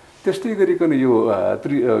next. त्यस्तै गरिकन यो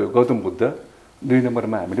गौतम बुद्ध 2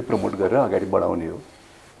 नम्बरमा हामीले प्रमोट गरेर अगाडि बढाउने हो।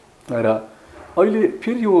 र अहिले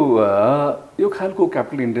फेरि यो खालको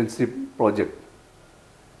क्यापिटल इन्टेन्सिभ प्रोजेक्ट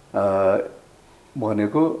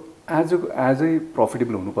भनेको आजै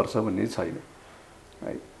प्रफिटेबल हुनुपर्छ भन्ने छैन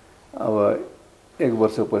है। अब 1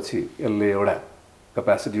 वर्षपछि यसले एउटा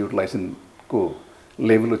क्यापासिटी युटिलाइजेसनको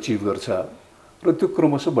लेभल अचिभ गर्छ र त्यो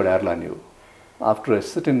क्रमशः बढाएर लाने हो। After a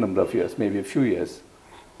certain number of years, maybe few years,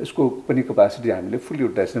 यसको पनि क्यापासिटी हामीले फुल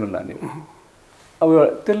युटिलाइजेसनमा लाने हो। अब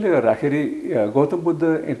त्यसले गर्दाखेरि Gautam Buddha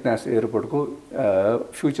international एयरपोर्टको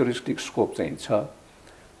futuristic scope चाहिँ छ,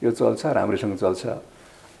 यो चल्छ, राम्रैसँग चल्छ।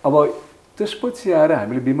 अब त्यसपछि आएर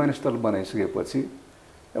हामीले विमानस्थल बनाइसकेपछि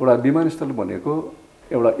एउटा विमानस्थल भनेको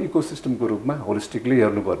एउटा इकोसिस्टमको रूपमा होलिस्टिकली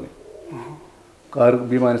हेर्नुपर्ने।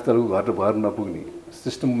 विमानस्थलको घर भएर नपुग्ने,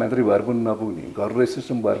 सिस्टम मात्रै भएर पनि नपुग्ने, घर र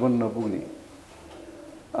सिस्टम भएर पनि नपुग्ने।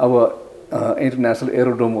 अब इन्टरनेसनल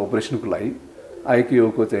एरोड्रोम अपरेसनको लागि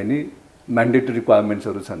आइकेओको चाहिँ नि म्यान्डेटरी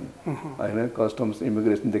रिक्वायरमेन्ट्सहरू छन् होइन। कस्टम्स,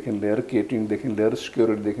 इमिग्रेसनदेखि लिएर, केटरिङदेखि लिएर,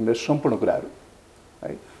 सिक्योरिटीदेखि लिएर सम्पूर्ण कुराहरू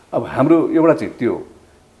है। अब हाम्रो एउटा चाहिँ त्यो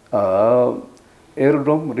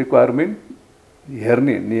एरोड्रोम रिक्वायरमेन्ट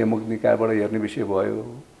हेर्ने नियामक निकायबाट हेर्ने विषय भयो।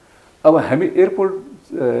 अब हामी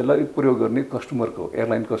एयरपोर्टलाई प्रयोग गर्ने कस्टमरको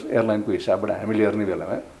एयरलाइनको हिसाबबाट हामीले हेर्ने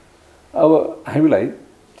बेलामा अब हामीलाई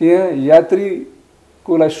त्यहाँ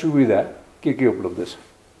यात्रीको लागि सुविधा के उपलब्ध छ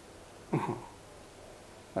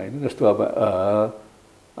होइन। जस्तो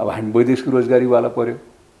अब हामी वैदेशिक रोजगारीवाला पऱ्यो,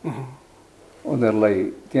 उनीहरूलाई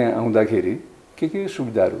त्यहाँ आउँदाखेरि के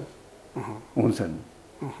सुविधाहरू हुन्छन्,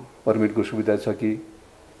 पर्मिटको सुविधा छ कि,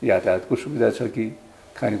 यातायातको सुविधा छ कि,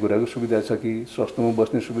 खानेकुराको सुविधा छ कि, सस्तोमा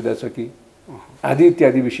बस्ने सुविधा छ कि, आदि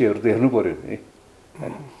इत्यादि विषयहरू त हेर्नु पऱ्यो नि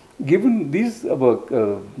होइन। गिभन दिज अब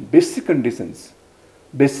basic conditions,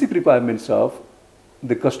 basic requirements of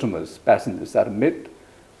the customers, प्यासेन्जर्स are met,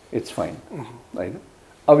 it's fine होइन।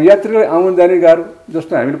 अब यात्रीलाई आउन जाने गाह्रो,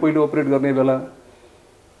 जस्तो हामीले पहिलो अपरेट गर्ने बेला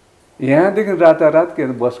यहाँदेखि रातारात के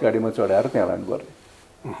बस गाडीमा चढाएर त्यहाँ लानुपर्ने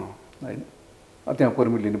होइन। त्यहाँ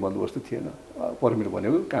पर्मिट लिने बन्दोबस्त थिएन। पर्मिट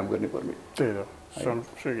भनेको काम गर्ने पर्मिट।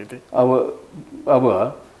 अब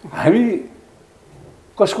हामी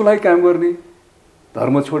कसको लागि काम गर्ने,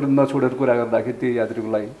 धर्म नछोडेर कुरा गर्दाखेरि त्यही यात्रीको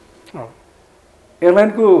लागि।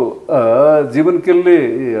 एयरलाइनको जीवन कसले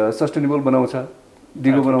सस्टेनेबल बनाउँछ,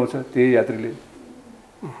 दिगो बनाउँछ, त्यही यात्रीले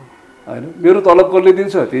होइन। मेरो तलब कसले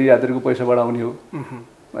दिन्छ, त्यही यात्रीको पैसाबाट आउने हो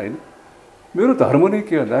होइन। मेरो धर्म नै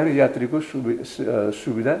के भन्दाखेरि यात्रीको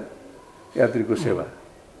सुविधा, यात्रीको सेवा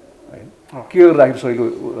होइन। के राखेर सहिलो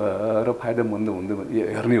र फाइदामन्द हुँदै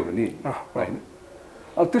हेर्ने हो नि होइन।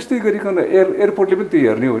 अब त्यस्तै गरिकन एयरपोर्टले पनि त्यही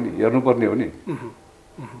हेर्ने हो नि, हेर्नुपर्ने हो नि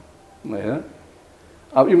होइन।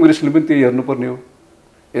 अब इमिग्रेसनले पनि त्यही हेर्नुपर्ने हो,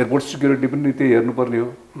 एयरपोर्ट सिक्युरिटी पनि त्यही हेर्नुपर्ने हो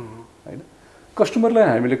होइन। कस्टमरलाई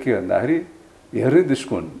हामीले के भन्दाखेरि हेर्ने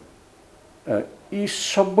दृष्टिकोण, यी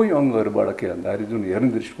सबै अङ्गहरूबाट के भन्दाखेरि जुन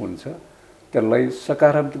हेर्ने दृष्टिकोण छ त्यसलाई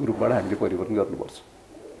सकारात्मक रूपबाट हामीले परिवर्तन गर्नुपर्छ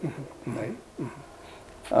है।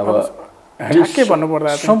 अब के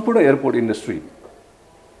भन्नुपर्दा सम्पूर्ण एयरपोर्ट इन्डस्ट्री,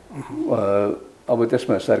 अब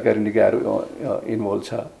त्यसमा सरकारी निकायहरू इन्भल्भ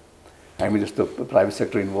छ, हामी जस्तो प्राइभेट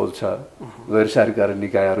सेक्टर इन्भल्भ छ, गैर सरकारी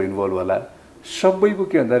निकायहरू इन्भल्भ होला। सबैको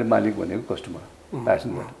के भन्दाखेरि मालिक भनेको कस्टमर,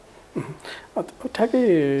 प्यासेन्जर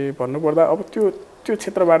ठ्याक्कै भन्नुपर्दा अब त्यो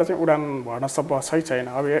क्षेत्रबाट चाहिँ उडान भर्न सही छैन।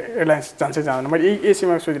 अब एयरलाइन्स जान्छै जाँदैन। मैले यही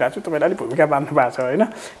एसीमा सोचिरहेको छु, तपाईँले अलिक भूमिका बाँध्नु भएको छ होइन।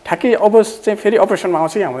 ठ्याक्कै अब चाहिँ फेरि अपरेसनमा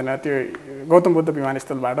आउँछ कि आउँदैन त्यो गौतम बुद्ध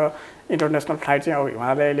विमानस्थलबाट इन्टरनेसनल फ्लाइट चाहिँ अब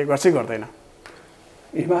हिमालयले गर्छ कि गर्दैन?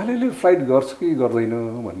 हिमालयले फ्लाइट गर्छ कि गर्दैन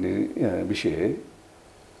भन्ने विषय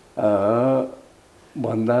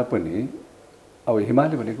भन्दा पनि अब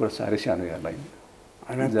हिमालय भनेको एउटा साह्रै सानो एयरलाइन,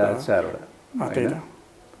 जहाज 4वटा होइन।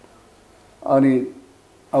 अनि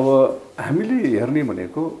अब हामीले हेर्ने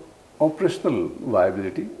भनेको अपरेसनल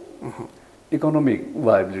भायबिलिटी, इकोनोमिक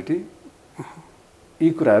भायबिलिटी, यी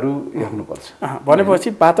कुराहरू हेर्नुपर्छ। भनेपछि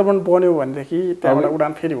वातावरण बन्यो भनेदेखि त्यहाँबाट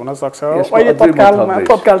उडान फेरि हुन सक्छ। अहिले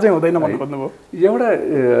तत्काल चाहिँ हुँदैन भन्नु खोज्नुभयो। एउटा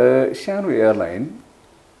सानो एयरलाइन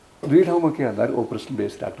दुई ठाउँमा के भन्दाखेरि अपरेसनल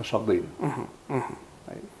बेस राख्न सक्दैन।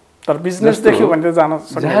 तर बिजनेस देख्यो भने त जान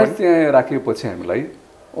सक्छ। जहाज त्यहाँ राखेपछि हामीलाई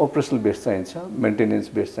अपरेसनल बेस चाहिन्छ, मेन्टेनेन्स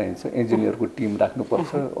बेस चाहिन्छ, इन्जिनियरको टिम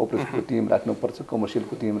राख्नुपर्छ, अपरेसनको टिम राख्नुपर्छ,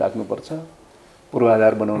 कमर्सियलको टिम राख्नुपर्छ,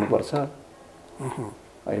 पूर्वाधार बनाउनुपर्छ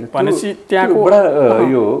होइन। भनेपछि त्यहाँको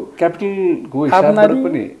यो क्यापिटलको हिसाबबाट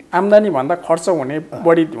पनि आम्दानी भन्दा खर्च हुने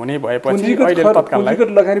बढी हुने भएपछि पुँजीगत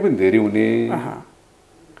लगानी पनि धेरै हुने,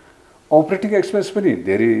 अपरेटिङ एक्सपेन्स पनि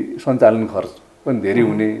धेरै, सञ्चालन खर्च पनि धेरै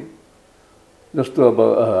हुने। जस्तो अब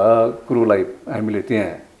क्रुलाई हामीले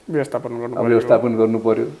त्यहाँ व्यवस्थापन गर्नु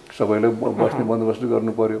पर्यो, सबैलाई बस्ने बन्दोबस्त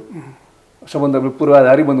गर्नु पर्यो, सबभन्दा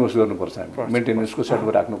पूर्वाधारी बन्दोबस्त गर्नुपर्छ, हामी मेन्टेनेन्सको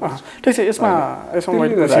सेटमा राख्नुपर्छ। ठिक छ। यसमा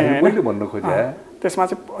मैले भन्नु खोजेँ त्यसमा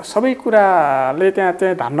चाहिँ सबै कुराले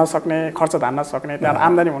त्यहाँ धान्न सक्ने, खर्च धान्न सक्ने, त्यहाँ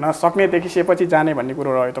आम्दानी हुन सक्ने देखिसकेपछि जाने भन्ने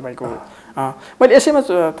कुरो रह्यो तपाईँको। मैले यसैमा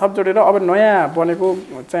थप जोडेर अब नयाँ बनेको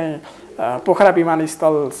चाहिँ पोखरा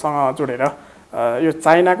विमानस्थलसँग जोडेर यो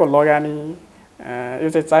चाइनाको लगानी, यो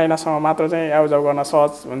चाहिँ चाइनासँग मात्र चाहिँ आउजाउ गर्न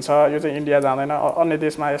सहज हुन्छ, यो चाहिँ इन्डिया जाँदैन, अन्य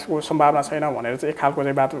देशमा यसको सम्भावना छैन भनेर चाहिँ एक खालको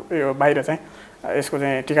चाहिँ बात यो बाहिर चाहिँ यसको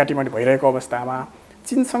चाहिँ टिका टिप्पणी भइरहेको अवस्थामा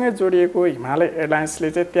चीनसँगै जोडिएको हिमालय एयरलाइन्सले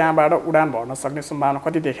चाहिँ त्यहाँबाट उडान भर्न सक्ने सम्भावना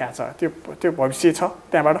कति देखाएको छ? त्यो भविष्य छ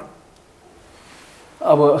त्यहाँबाट?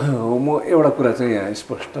 अब म एउटा कुरा चाहिँ यहाँ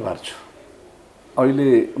स्पष्ट पार्छु।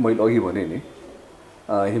 अहिले मैले अघि भने नि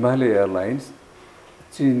हिमालय एयरलाइन्स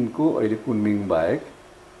चीनको अहिले कुनमिङ बाहेक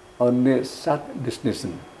अन्य 7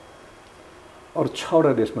 डेस्टिनेसन अरू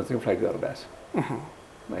 6वटा देशमा चाहिँ फ्लाइट गरिरहेछ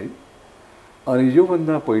है। अनि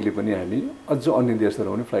योभन्दा पहिले पनि हामी अझ अन्य देशहरू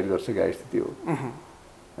पनि फ्लाइट गरिसकेका स्थिति हो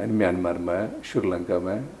होइन। म्यानमारमा,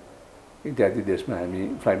 श्रीलङ्कामा इत्यादि देशमा हामी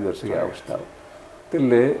फ्लाइट गरिसकेका अवस्था हो।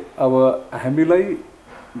 त्यसले अब हामीलाई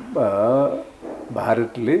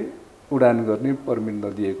भारतले उडान गर्ने पर्मिट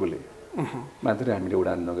नदिएकोले मात्रै हामीले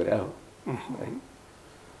उडान नगरे हो है।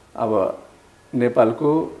 अब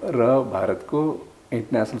नेपालको र भारतको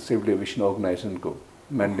इन्टरनेसनल सिभिल एभिएसन अर्गनाइजेसनको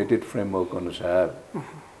म्यान्डेटेड फ्रेमवर्क अनुसार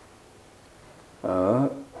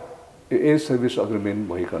एयर सर्भिस अग्रिमेन्ट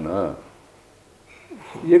भइकन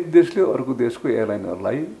एक देशले अर्को देशको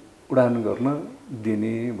एयरलाइनहरूलाई उडान गर्न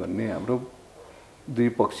दिने भन्ने हाम्रो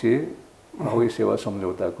द्विपक्षीय हवाई सेवा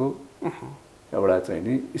सम्झौताको एउटा चाहिँ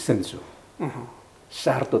नि इसेन्स हो,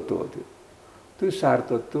 सार तत्त्व हो। त्यो सार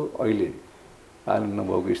तत्त्व अहिले पालन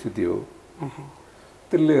नभएको स्थिति हो।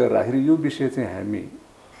 त्यसले गर्दाखेरि यो विषय चाहिँ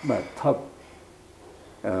हामीमा थप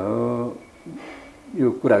यो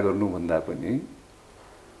कुरा गर्नुभन्दा पनि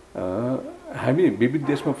हामी विविध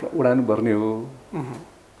देशमा उडान भर्ने हो।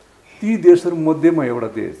 ती देशहरू मध्येमा एउटा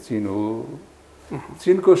देश चीन हो।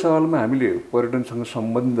 चीनको सवालमा हामीले पर्यटनसँग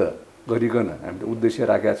सम्बन्ध गरिकन हामीले उद्देश्य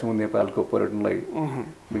राखेका छौँ नेपालको पर्यटनलाई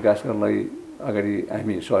विकास गर्नलाई अगाडि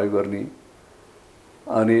हामी सहयोग गर्ने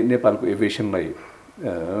अनि नेपालको एभिएसनलाई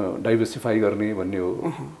डाइभर्सिफाई गर्ने भन्ने हो।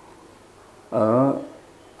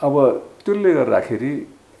 अब त्यसले गर्दाखेरि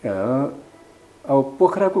अब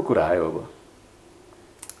पोखराको कुरा आयो। अब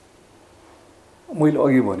मैले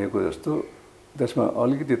अघि भनेको जस्तो त्यसमा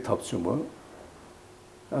अलिकति थप्छु म।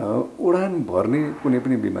 उडान भर्ने कुनै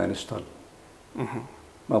पनि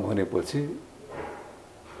विमानस्थलमा भनेपछि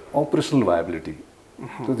अपरेसनल भायबिलिटी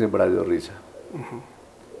त्यो चाहिँ बडा जरुरी छ।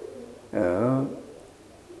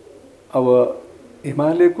 अब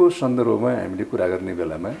हिमालयको सन्दर्भमा हामीले कुरा गर्ने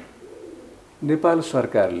बेलामा नेपाल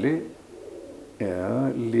सरकारले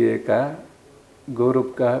लिएका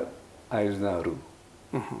गौरवका आयोजनाहरू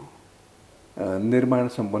निर्माण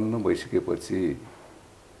सम्पन्न भइसकेपछि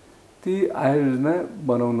ती आयोजना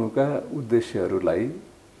बनाउनुका उद्देश्यहरूलाई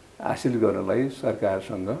हासिल गर्नलाई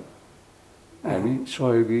सरकारसँग हामी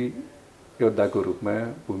सहयोगी योद्धाको रूपमा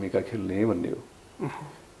भूमिका खेल्ने भन्ने हो।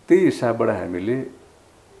 त्यही हिसाबबाट हामीले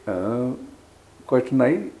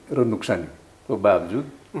कठिनाई र नोक्सानीको बावजुद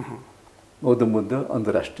गौतम बुद्ध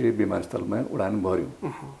अन्तर्राष्ट्रिय विमानस्थलमा उडान भर्यौँ।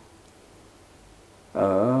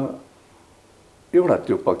 एउटा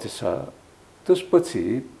त्यो पक्ष छ। त्यसपछि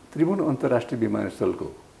त्रिभुवन अन्तर्राष्ट्रिय विमानस्थलको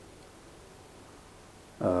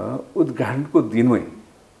उद्घाटनको दिनमै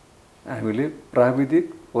हामीले प्राविधिक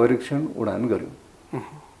परीक्षण उडान गऱ्यौँ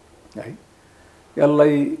है।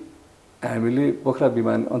 यसलाई हामीले पोखरा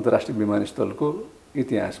अन्तर्राष्ट्रिय विमानस्थलको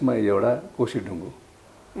इतिहासमा एउटा कोसीढुङ्गो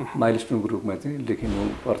माइलस्टोनको रूपमा चाहिँ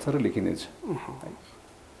लेखिनुपर्छ र लेखिनेछ।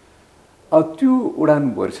 अब त्यो उडान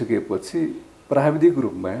भइसकेपछि प्राविधिक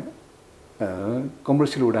रूपमा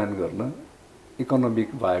कमर्सियल उडान गर्न इकोनोमिक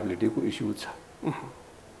भायबिलिटीको इस्यु छ है।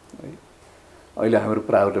 अहिले हाम्रो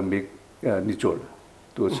प्रारम्भिक निचोड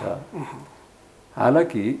त्यो छ।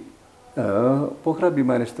 हालाकि पोखरा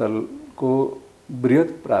विमानस्थलको बृहत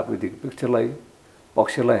प्राविधिक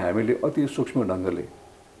पक्षलाई हामीले अति सूक्ष्म ढङ्गले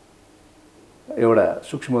एउटा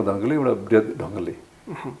बृहत ढङ्गले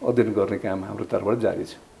अध्ययन गर्ने काम हाम्रो तर्फबाट जारी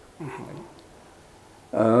छ।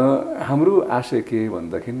 हाम्रो आशय के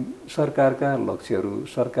भन्दाखेरि सरकारका लक्ष्यहरू,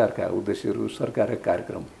 सरकारका उद्देश्यहरू, सरकारका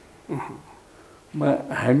कार्यक्रममा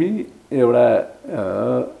हामी एउटा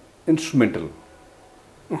इन्स्ट्रुमेन्टल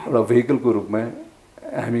एउटा भेहिकलको रूपमा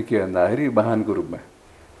हामी के भन्दाखेरि वाहनको रूपमा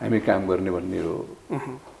हामी काम गर्ने भन्ने हो।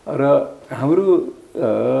 र हाम्रो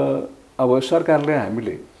अब सरकारले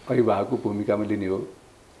हामीले अभिभावकको भूमिकामा लिने हो।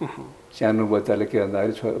 सानो बच्चाले के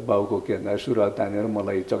भन्दाखेरि बाउको के भन्दाखेरि सुरुवात तानेर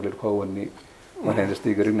मलाई चक्लेट खुवाऊ भने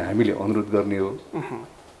जस्तै गरिकन हामीले अनुरोध गर्ने हो।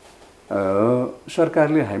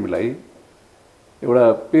 सरकारले हामीलाई एउटा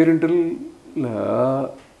पेरेन्टल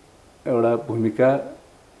एउटा भूमिका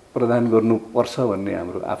प्रदान गर्नुपर्छ भन्ने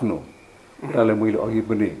हाम्रो आफ्नो कुरालाई मैले अघि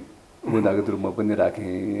पनि मुद्दागत रूपमा पनि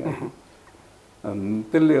राखेँ।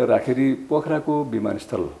 त्यसले गर्दाखेरि पोखराको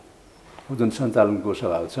विमानस्थल जुन सञ्चालनको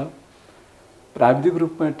स्वभाव छ प्राविधिक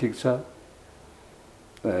रूपमा ठिक छ,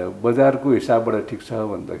 बजारको हिसाबबाट ठिक छ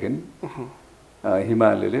भन्दाखेरि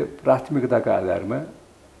हिमालयले प्राथमिकताका आधारमा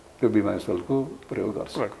त्यो विमानस्थलको प्रयोग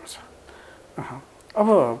गर्छ। अब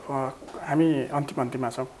हामी अन्तिममा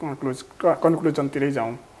छौँ, कन्क्लुजनतिरै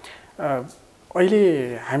जाउँ। अहिले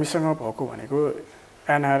हामीसँग भएको भनेको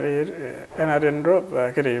एनआरएन र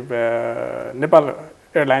के अरे नेपाल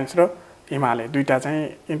एयरलाइन्स र हिमालय दुईवटा चाहिँ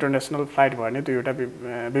इन्टरनेसनल फ्लाइट भर्ने दुईवटा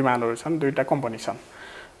विमानहरू छन्, दुईवटा कम्पनी छन्।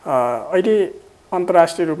 अहिले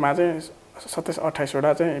अन्तर्राष्ट्रिय रूपमा चाहिँ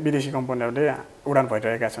 27-28वटा चाहिँ विदेशी कम्पनीहरूले उडान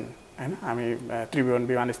भइरहेका छन् होइन, हामी त्रिभुवन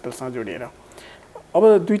विमानस्थलसँग जोडिएर। अब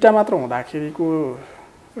दुईवटा मात्र हुँदाखेरिको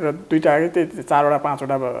र दुईवटा त्यही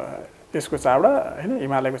 4-5वटा त्यसको 4वटा होइन,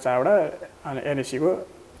 हिमालयको 4वटा अनि एनएसीको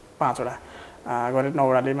 5वटा गरेर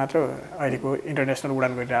 9वटाले मात्र अहिलेको इन्टरनेसनल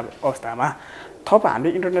उडान गरिरहेको अवस्थामा थप हामीले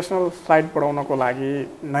इन्टरनेसनल फ्लाइट बढाउनको लागि,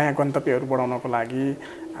 नयाँ गन्तव्यहरू बढाउनको लागि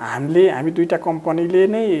हामी दुईवटा कम्पनीले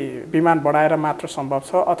नै विमान बढाएर मात्र सम्भव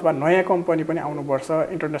छ अथवा नयाँ कम्पनी पनि आउनुपर्छ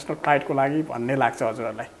इन्टरनेसनल फ्लाइटको लागि भन्ने लाग्छ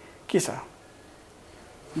हजुरहरूलाई के छ?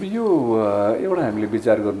 यो एउटा हामीले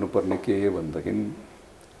विचार गर्नुपर्ने के भन्दाखेरि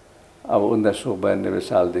अब 1992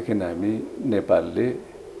 सालदेखि हामी नेपालले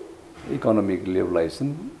इकोनोमिक लिबरलाइजेसन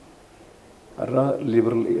र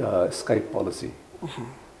लिबरल स्काई पोलिसी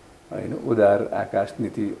होइन, उदार आकाश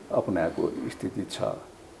नीति अपनाएको स्थिति छ।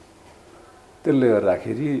 त्यसले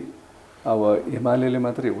गर्दाखेरि अब हिमालयले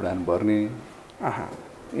मात्रै उडान भर्ने,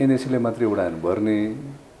 एनएसीले मात्रै उडान भर्ने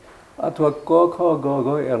अथवा क ख ग घ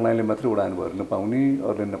एयरलाइनले मात्रै उडान भर्न पाउने,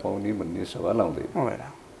 अरूले नपाउने भन्ने सवाल आउँदैन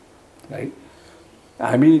है।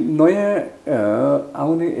 हामी नयाँ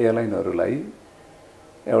आउने एयरलाइनहरूलाई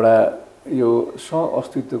एउटा यो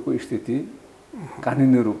सह-अस्तित्वको स्थिति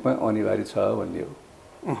कानुनी रूपमा अनिवार्य छ भन्ने हो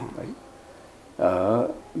है।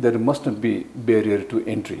 There must not be barrier to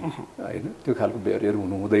entry होइन, त्यो खालको ब्यारियर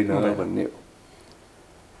हुनु हुँदैन भन्ने हो।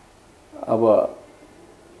 अब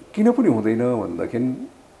किन पनि हुँदैन भन्दाखेरि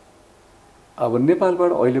अब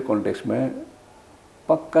नेपालबाट अहिले कन्टेक्स्टमा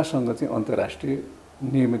पक्कासँग चाहिँ अन्तर्राष्ट्रिय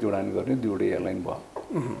नियमित उडान गर्ने दुईवटा एयरलाइन भयो,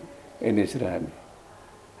 एनएसी र हामी।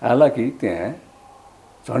 हालाकि त्यहाँ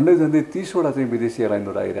झन्डै 30वटा चाहिँ विदेशी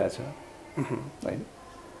एयरलाइनहरू आइरहेछ होइन।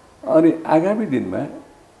 अनि आगामी दिनमा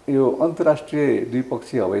यो अन्तर्राष्ट्रिय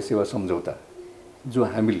द्विपक्षीय हवाई सेवा सम्झौता जो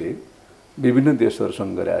हामीले विभिन्न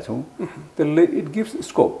देशहरूसँग गरेका छौँ त्यसले it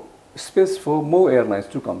gives space for more airlines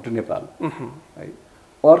to come to Nepal है।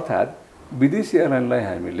 अर्थात् विदेशी एयरलाइनलाई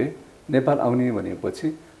हामीले नेपाल आउने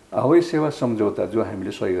भनेपछि हवाई सेवा सम्झौता जो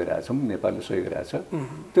हामीले सही गरेका छौँ, नेपालले सही गरेका छ,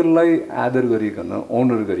 त्यसलाई आदर गरिकन,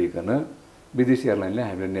 अनर गरिकन विदेशी एयरलाइनलाई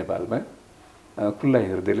हामीले नेपालमा खुल्ला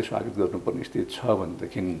हृदयले स्वागत गर्नुपर्ने स्थिति छ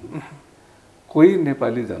भनेदेखि कोही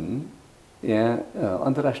नेपाली झन् यहाँ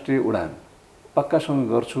अन्तर्राष्ट्रिय उडान पक्कासँग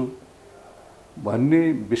गर्छु भन्ने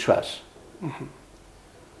विश्वास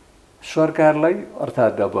सरकारलाई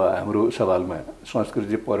अर्थात् अब हाम्रो सवालमा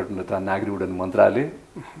संस्कृति पर्यटन तथा नागरिक उड्डयन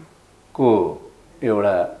मन्त्रालयको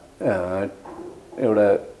एउटा एउटा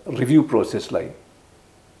रिभ्यू प्रोसेसलाई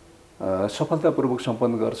सफलतापूर्वक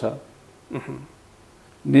सम्पन्न गर्छ।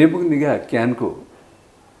 नियामक निकाय क्यानको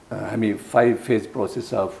हामी 5 फेज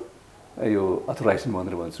प्रोसेस अफ यो अथोराइजेसन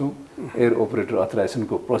भनेर भन्छौँ। एयर अपरेटर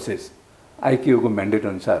अथोराइजेसनको प्रोसेस आइक्यूको म्यान्डेट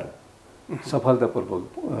अनुसार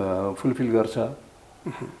सफलतापूर्वक फुलफिल गर्छ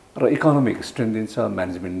र इकोनोमिक स्ट्रेन्थ दिन्छ,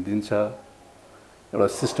 म्यानेजमेन्ट दिन्छ, एउटा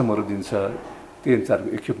सिस्टमहरू दिन्छ, त्यही अनुसारको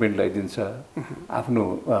इक्विपमेन्टलाई दिन्छ, आफ्नो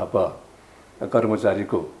अब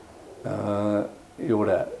कर्मचारीको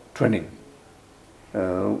एउटा ट्रेनिङ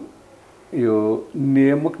यो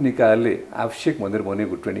नियामक निकायले आवश्यक भनेर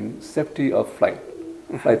भनेको ट्रेनिङ सेफ्टी अफ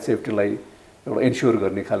फ्लाइट सेफ्टीलाई एउटा एन्स्योर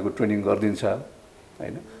गर्ने खालको ट्रेनिङ गरिदिन्छ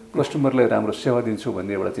होइन। कस्टमरलाई राम्रो सेवा दिन्छु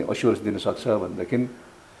भन्ने एउटा चाहिँ अस्योरेन्स दिन सक्छ भनेदेखि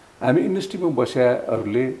हामी इन्डस्ट्रीमा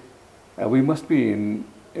बसेकाहरूले we must be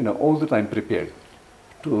in all the time prepared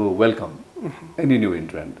to welcome any new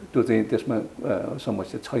इन्ट्रेन्ट। त्यो चाहिँ त्यसमा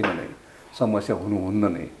समस्या छैन नै, समस्या हुनुहुन्न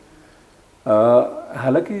नै।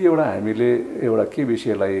 हालाकि एउटा हामीले एउटा के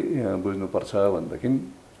विषयलाई बुझ्नुपर्छ भनेदेखि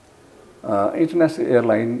इन्टरनेसनल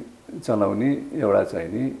एयरलाइन चलाउने एउटा चाहिँ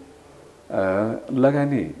नि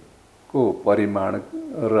लगानीको परिमाण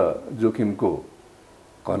र जोखिमको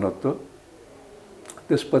घनत्व,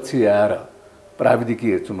 त्यसपछि आएर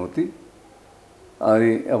प्राविधिकीय चुनौती,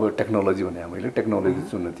 अनि अब टेक्नोलोजी भने मैले टेक्नोलोजी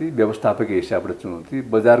चुनौती, व्यवस्थापकीय हिसाबबाट चुनौती,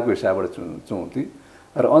 बजारको हिसाबबाट चुनौती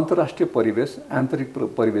र अन्तर्राष्ट्रिय परिवेश आन्तरिक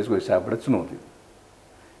परिवेशको हिसाबबाट चुनौती।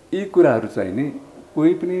 यी कुराहरू चाहिँ नि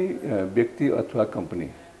कोही पनि व्यक्ति अथवा कम्पनी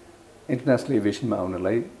इन्टरनेसनल एभिएसनमा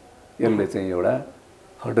आउनलाई यसले चाहिँ एउटा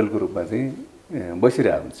हर्डलको रूपमा चाहिँ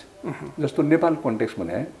बसिरहेको हुन्छ। जस्तो नेपाल कन्टेक्स्ट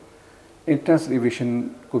भने इन्टरनेसनल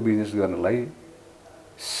एभिएसनको बिजनेस गर्नलाई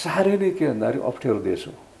साह्रै नै के भन्दाखेरि अप्ठ्यारो देश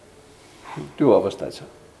हो, त्यो अवस्था छ।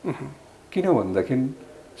 किन भन्दाखेरि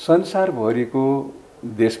संसारभरिको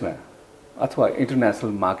देशमा अथवा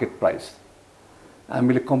इन्टरनेसनल मार्केट प्राइस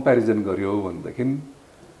हामीले कम्पेरिजन गर्यो भनेदेखि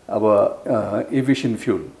अब एभिएसन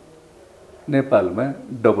फ्युल नेपालमा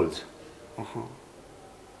डबल छ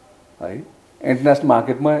है। इन्टरनेसनल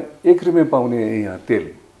मार्केटमा 1 रुपियाँ पाउने यहाँ तेल,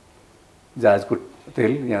 जहाजको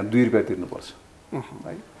तेल यहाँ 2 रुपियाँ तिर्नुपर्छ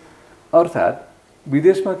है। अर्थात्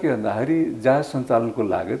विदेशमा के भन्दाखेरि जहाज सञ्चालनको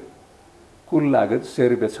लागत कुल लागत 100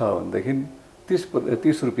 रुपियाँ छ भनेदेखि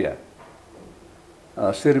 30 रुपियाँ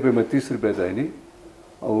 100 रुपियाँमा 30 रुपियाँ चाहिँ नि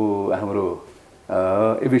अब हाम्रो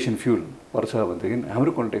एभिएसन फ्युल पर्छ भनेदेखि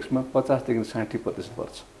हाम्रो कन्टेक्स्टमा 50 देखि 60%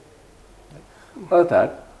 पर्छ।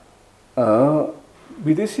 अर्थात्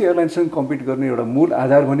विदेशी एयरलाइन्ससँग कम्पिट गर्ने एउटा मूल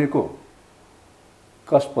आधार भनेको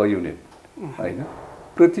कस्ट पर युनिट होइन,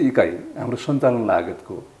 प्रति इकाइ हाम्रो सञ्चालन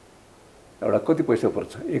लागतको एउटा कति पैसा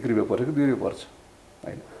पर्छ, 1 रुपियाँ पर्छ कि 2 रुपियाँ पर्छ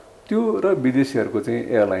होइन। त्यो र विदेशीहरूको चाहिँ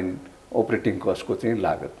एयरलाइन अपरेटिङ कस्टको चाहिँ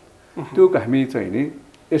लागत, त्यो हामी चाहिँ नि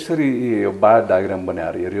यसरी यो बार डायग्राम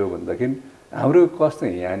बनाएर हेऱ्यो भनेदेखि हाम्रो कस्ट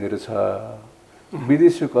चाहिँ यहाँनिर छ,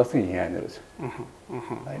 विदेशीको कस्ट चाहिँ यहाँनिर छ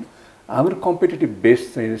होइन। हाम्रो कम्पिटेटिभ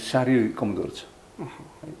बेस चाहिँ साह्रै कमजोर छ।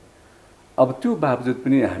 अब त्यो बावजुद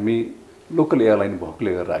पनि हामी लोकल एयरलाइन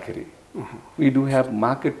भएकोले गर्दाखेरि we do have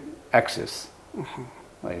market access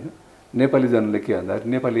होइन। नेपाली जनले के भन्दाखेरि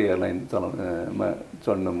नेपाली एयरलाइन चलाउनमा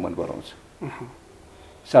चढ्न मन पराउँछ,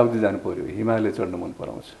 साउदी जानु पर्यो हिमालय चढ्न मन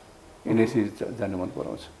पराउँछ, एनएसी जानु मन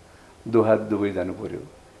पराउँछ, दोहा दुबई जानु पर्यो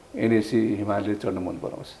एनएसी हिमालय चढ्न मन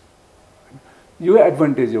पराउँछ। यो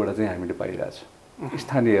एडभान्टेज एउटा चाहिँ हामीले पाइरहेछ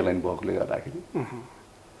स्थानीय एयरलाइन भएकोले गर्दाखेरि।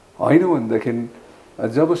 होइन भनेदेखि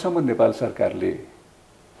जबसम्म नेपाल सरकारले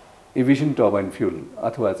एभिएसन टर्बाइन फ्युल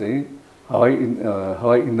अथवा चाहिँ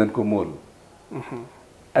हवाई इन्धनको मोल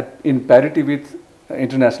in parity with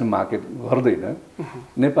international market गर्दैन,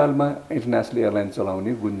 नेपालमा इन्टरनेसनल एयरलाइन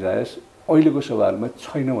चलाउने गुन्जायस अहिलेको सवालमा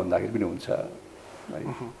छैन भन्दाखेरि पनि हुन्छ।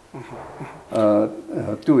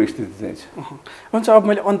 त्यो स्थिति चाहिँ छ। हुन्छ, अब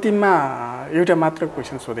मैले अन्तिममा एउटा मात्र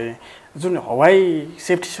क्वेसन सोधेँ, जुन हवाई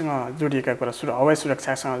सेफ्टीसँग जोडिएका कुरा, हवाई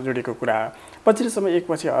सुरक्षासँग जोडिएको कुरा पछिल्लो समय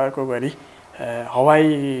एकपछि अर्को गरी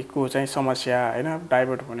हवाईको चाहिँ समस्या होइन,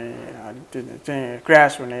 डाइभर्ट हुने चाहिँ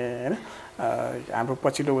क्र्यास हुने होइन, हाम्रो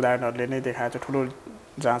पछिल्लो उदाहरणहरूले नै देखाएको छ। ठुलो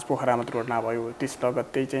जहाज पोखरामा दुर्घटना भयो, त्यस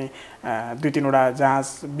लगत्तै चाहिँ 2-3वटा जहाज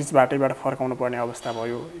बिचबाटैबाट फर्काउनु पर्ने अवस्था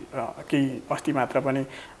भयो। केही अस्ति मात्र पनि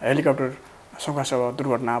हेलिकप्टर सँगसँग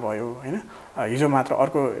दुर्घटना भयो होइन। हिजो मात्र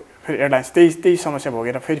अर्को फेरि एयरलाइन्स त्यही समस्या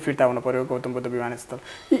भोगेर फेरि फिर्ता हुनु पर्यो गौतम बुद्ध विमानस्थल।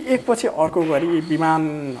 यी एकपछि अर्को गरी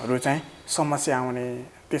विमानहरू चाहिँ समस्या आउने,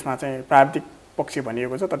 त्यसमा चाहिँ प्राविधिक पक्ष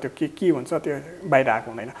भनिएको छ, तर त्यो के हुन्छ त्यो बाहिर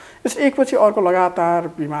आएको हुँदैन। यस एकपछि अर्को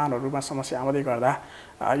लगातार विमानहरूमा समस्या आउँदै गर्दा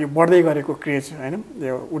यो बढ्दै गरेको क्रेज होइन,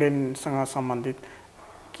 यो उडेनसँग सम्बन्धित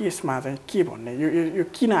केसमा चाहिँ के भन्ने, यो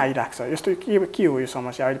किन आइरहेको छ, यस्तो के हो यो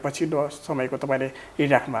समस्या अहिले पछिल्लो समयको तपाईँले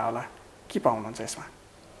हेरिराख्नु भयो होला, के पाउनुहुन्छ यसमा?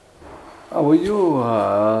 अब यो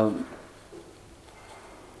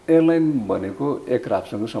एयरलाइन भनेको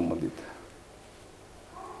एयरक्राफ्टसँग सम्बन्धित।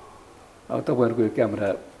 अब तपाईँहरूको यो क्यामेरा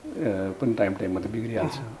पनि टाइममा त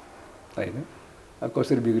बिग्रिहाल्छ होइन। अब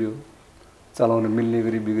कसरी बिग्रियो, चलाउन मिल्ने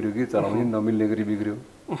गरी बिग्रियो कि चलाउनै नमिल्ने गरी बिग्रियो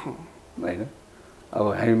होइन। अब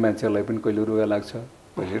हामी मान्छेहरूलाई पनि कहिले रुगा लाग्छ,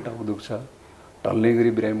 कहिले टाउको दुख्छ, ढल्ने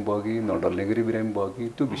गरी बिरामी भयो कि नढल्ने गरी बिरामी भयो कि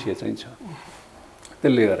त्यो विषय चाहिँ छ।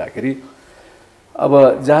 त्यसले गर्दाखेरि अब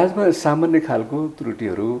जहाजमा सामान्य खालको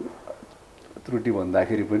त्रुटि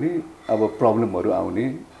भन्दाखेरि पनि अब प्रब्लमहरू आउने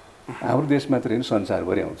हाम्रो देश मात्र होइन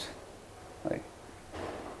संसारभरि आउँछ है।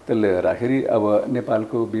 त्यसले गर्दाखेरि अब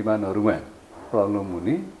नेपालको विमानहरूमा प्रब्लम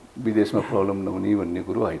हुने, विदेशमा प्रब्लम नहुने भन्ने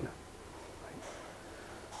कुरो होइन।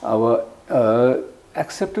 अब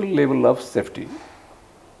acceptable level of safety,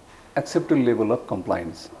 acceptable level of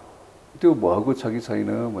compliance त्यो भएको छ कि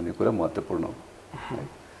छैन भन्ने कुरा महत्त्वपूर्ण हो है।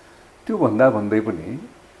 त्यो भन्दै पनि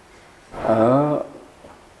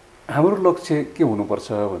हाम्रो लक्ष्य के हुनुपर्छ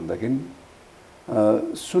भन्दाखेरि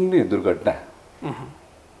शून्य दुर्घटना।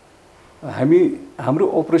 हाम्रो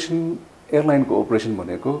अपरेसन, एयरलाइनको अपरेसन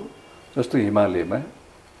भनेको जस्तो हिमालयमा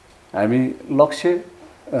हामी लक्ष्य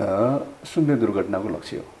शून्य दुर्घटनाको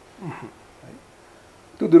लक्ष्य हो।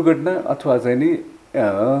 त्यो दुर्घटना अथवा चाहिँ नि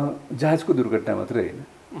जहाजको दुर्घटना मात्रै होइन,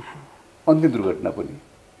 अन्य दुर्घटना पनि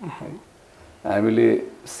है। हामीले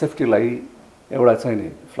सेफ्टीलाई एउटा चाहिँ नि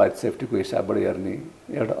फ्लाइट सेफ्टीको हिसाबबाट हेर्ने,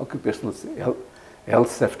 एउटा अक्युपेसनल हेल्थ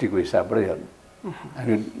सेफ्टीको हिसाबबाट हेर्ने।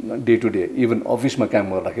 हामी डे टु डे इभन अफिसमा काम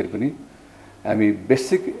गर्दाखेरि पनि हामी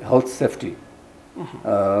बेसिक हेल्थ सेफ्टी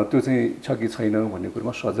त्यो चाहिँ छ कि छैन भन्ने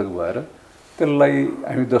कुरोमा सजग भएर त्यसलाई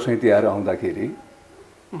हामी दसैँ तिहार आउँदाखेरि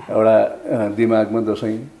एउटा दिमागमा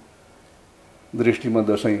दसैँ, दृष्टिमा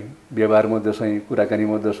दसैँ, व्यवहारमा दसैँ,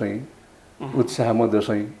 कुराकानीमा दसैँ, उत्साहमा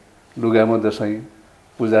दसैँ, लुगामा दसैँ,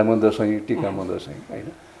 पूजामा दसैँ, टिकामा दसैँ होइन।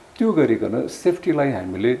 त्यो गरिकन सेफ्टीलाई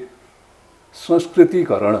हामीले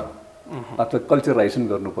संस्कृतिकरण अथवा कल्चराइजेसन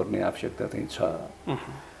गर्नुपर्ने आवश्यकता चाहिँ छ।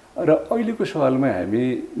 र अहिलेको सवालमा हामी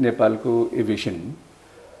नेपालको एभिएसन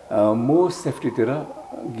मोस्ट सेफ्टीतिर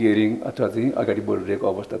गियरिङ अथवा चाहिँ अगाडि बढिरहेको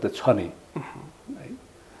अवस्था त छ नै है।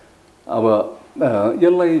 अब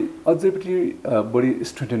यसलाई अझै पनि बढी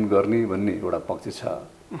स्ट्रेन्थन गर्ने भन्ने एउटा पक्ष छ।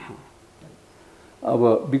 अब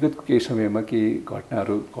विगतको केही समयमा केही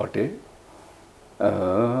घटनाहरू घटे।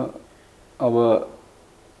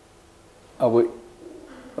 अब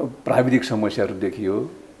प्राविधिक समस्याहरू देखियो।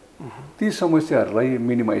 ती समस्याहरूलाई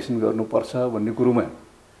मिनिमाइजेसन गर्नुपर्छ भन्ने कुरोमा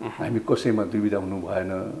हामी कसैमा दुविधा हुनु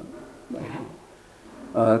भएन।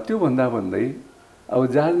 त्यो भन्दै अब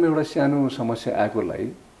जहाजमा एउटा सानो समस्या आएकोलाई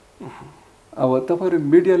अब तपाईँहरू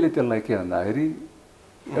मिडियाले त्यसलाई के भन्दाखेरि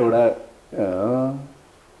एउटा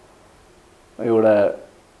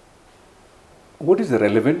what is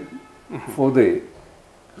relevant for the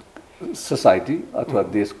society अथवा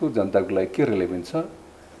देशको जनताको लागि के रेलेभेन्ट छ,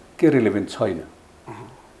 के रेलेभेन्ट छैन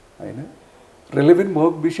होइन। रेलेभेन्ट भएको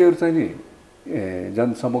विषयहरू चाहिँ नि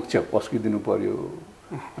जनसमक्ष पस्किदिनु पर्यो,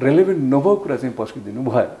 रेलेभेन्ट नभएको कुरा चाहिँ पस्किदिनु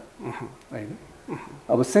भयो होइन।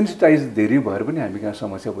 अब सेन्सिटाइज धेरै भएर पनि हामी कहाँ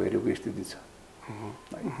समस्या भइरहेको स्थिति छ।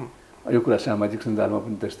 यो कुरा सामाजिक सञ्जालमा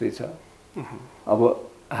पनि त्यस्तै छ। अब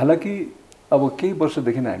हालाकि अब केही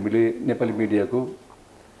वर्षदेखि हामीले नेपाली मिडियाको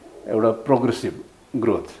एउटा प्रोग्रेसिभ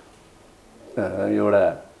ग्रोथ, एउटा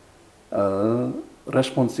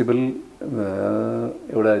रेस्पोन्सिबल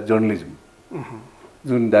एउटा जर्नलिजम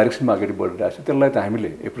जुन डाइरेक्सनमा अगाडि बढिरहेको छ त्यसलाई त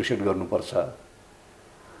हामीले एप्रिसिएट गर्नुपर्छ।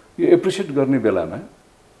 यो एप्रिसिएट गर्ने बेलामा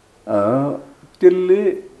त्यसले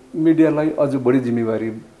मिडियालाई अझ बढी जिम्मेवारी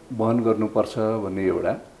वहन गर्नुपर्छ भन्ने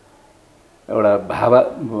एउटा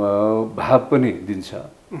भाव पनि दिन्छ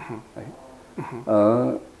है।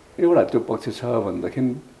 एउटा त्यो पक्ष छ भनेदेखि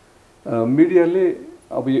मिडियाले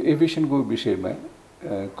अब यो एभिएसनको विषयमा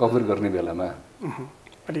कभर गर्ने बेलामा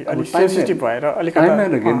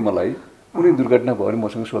मलाई कुनै दुर्घटना भयो भने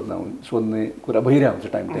मसँग सोध्ने कुरा भइरहेको हुन्छ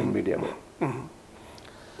टाइम मिडियाबाट।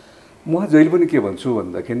 म जहिले पनि के भन्छु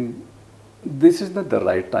भन्दाखेरि this is not the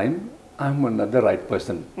right time, I am not the right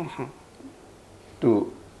person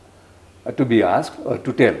to be asked or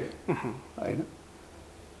to tail होइन।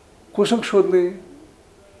 कोसँग सोध्ने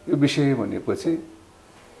यो विषय भनेपछि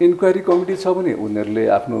इन्क्वायरी कमिटी छ भने उनीहरूले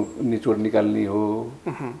आफ्नो निचोड निकाल्ने हो।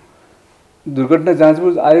 दुर्घटना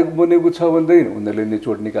जाँच आयोग बनेको छ भनेदेखि उनीहरूले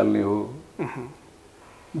निचोड निकाल्ने हो।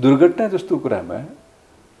 दुर्घटना जस्तो कुरामा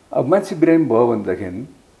अब मान्छे बिरामी भयो भनेदेखि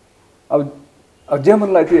अब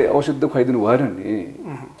ज्यामनलाई त्यो औषध त खुवाइदिनु भएन नि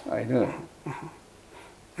होइन।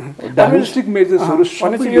 डायग्नोस्टिक मेजर्सहरू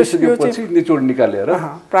सबै लिइसकेपछि निचोड निकालेर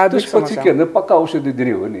त्यसपछि के भन्दा पक्का औषधि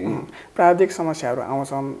दिने हो नि। प्राविधिक समस्याहरू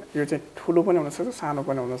आउँछन्, यो चाहिँ ठुलो पनि हुनसक्छ सानो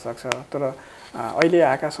पनि हुनसक्छ, तर अहिले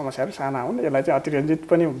आएका समस्याहरू साना हुन्, यसलाई चाहिँ अतिरञ्जित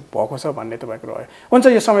पनि भएको छ भन्ने तपाईँको रह्यो। हुन्छ,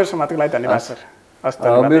 यो समय समात्नको लागि धन्यवाद सर।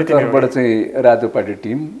 मेरो तर्फबाट चाहिँ रातोपाटी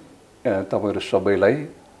टिम तपाईँहरू सबैलाई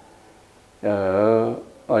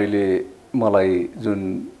अहिले मलाई जुन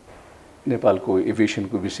नेपालको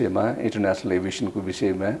एभिएसनको विषयमा, इन्टरनेसनल एभिएसनको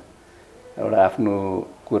विषयमा एउटा आफ्नो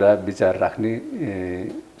कुरा विचार राख्ने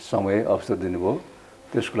समय अवसर दिनुभयो,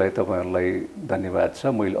 त्यसको लागि तपाईँहरूलाई धन्यवाद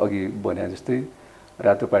छ। मैले अघि भने जस्तै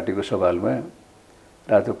रातोपाटीको सवालमा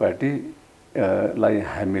रातोपाटीलाई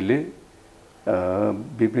हामीले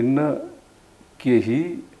विभिन्न केही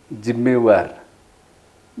जिम्मेवार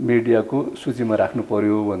मिडियाको सूचीमा राख्नु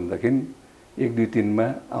पर्यो भनेदेखि 1, 2, 3 मा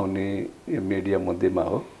आउने मिडिया मध्येमा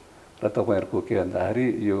हो। र तपाईँहरूको के भन्दाखेरि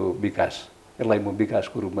यो विकास, यसलाई म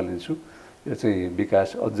विकासको रूपमा लिन्छु। यो चाहिँ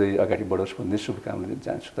विकास अझै अगाडि बढोस् भन्ने शुभकामना दिन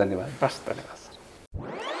चाहन्छु। धन्यवाद। हस्, धन्यवाद सर।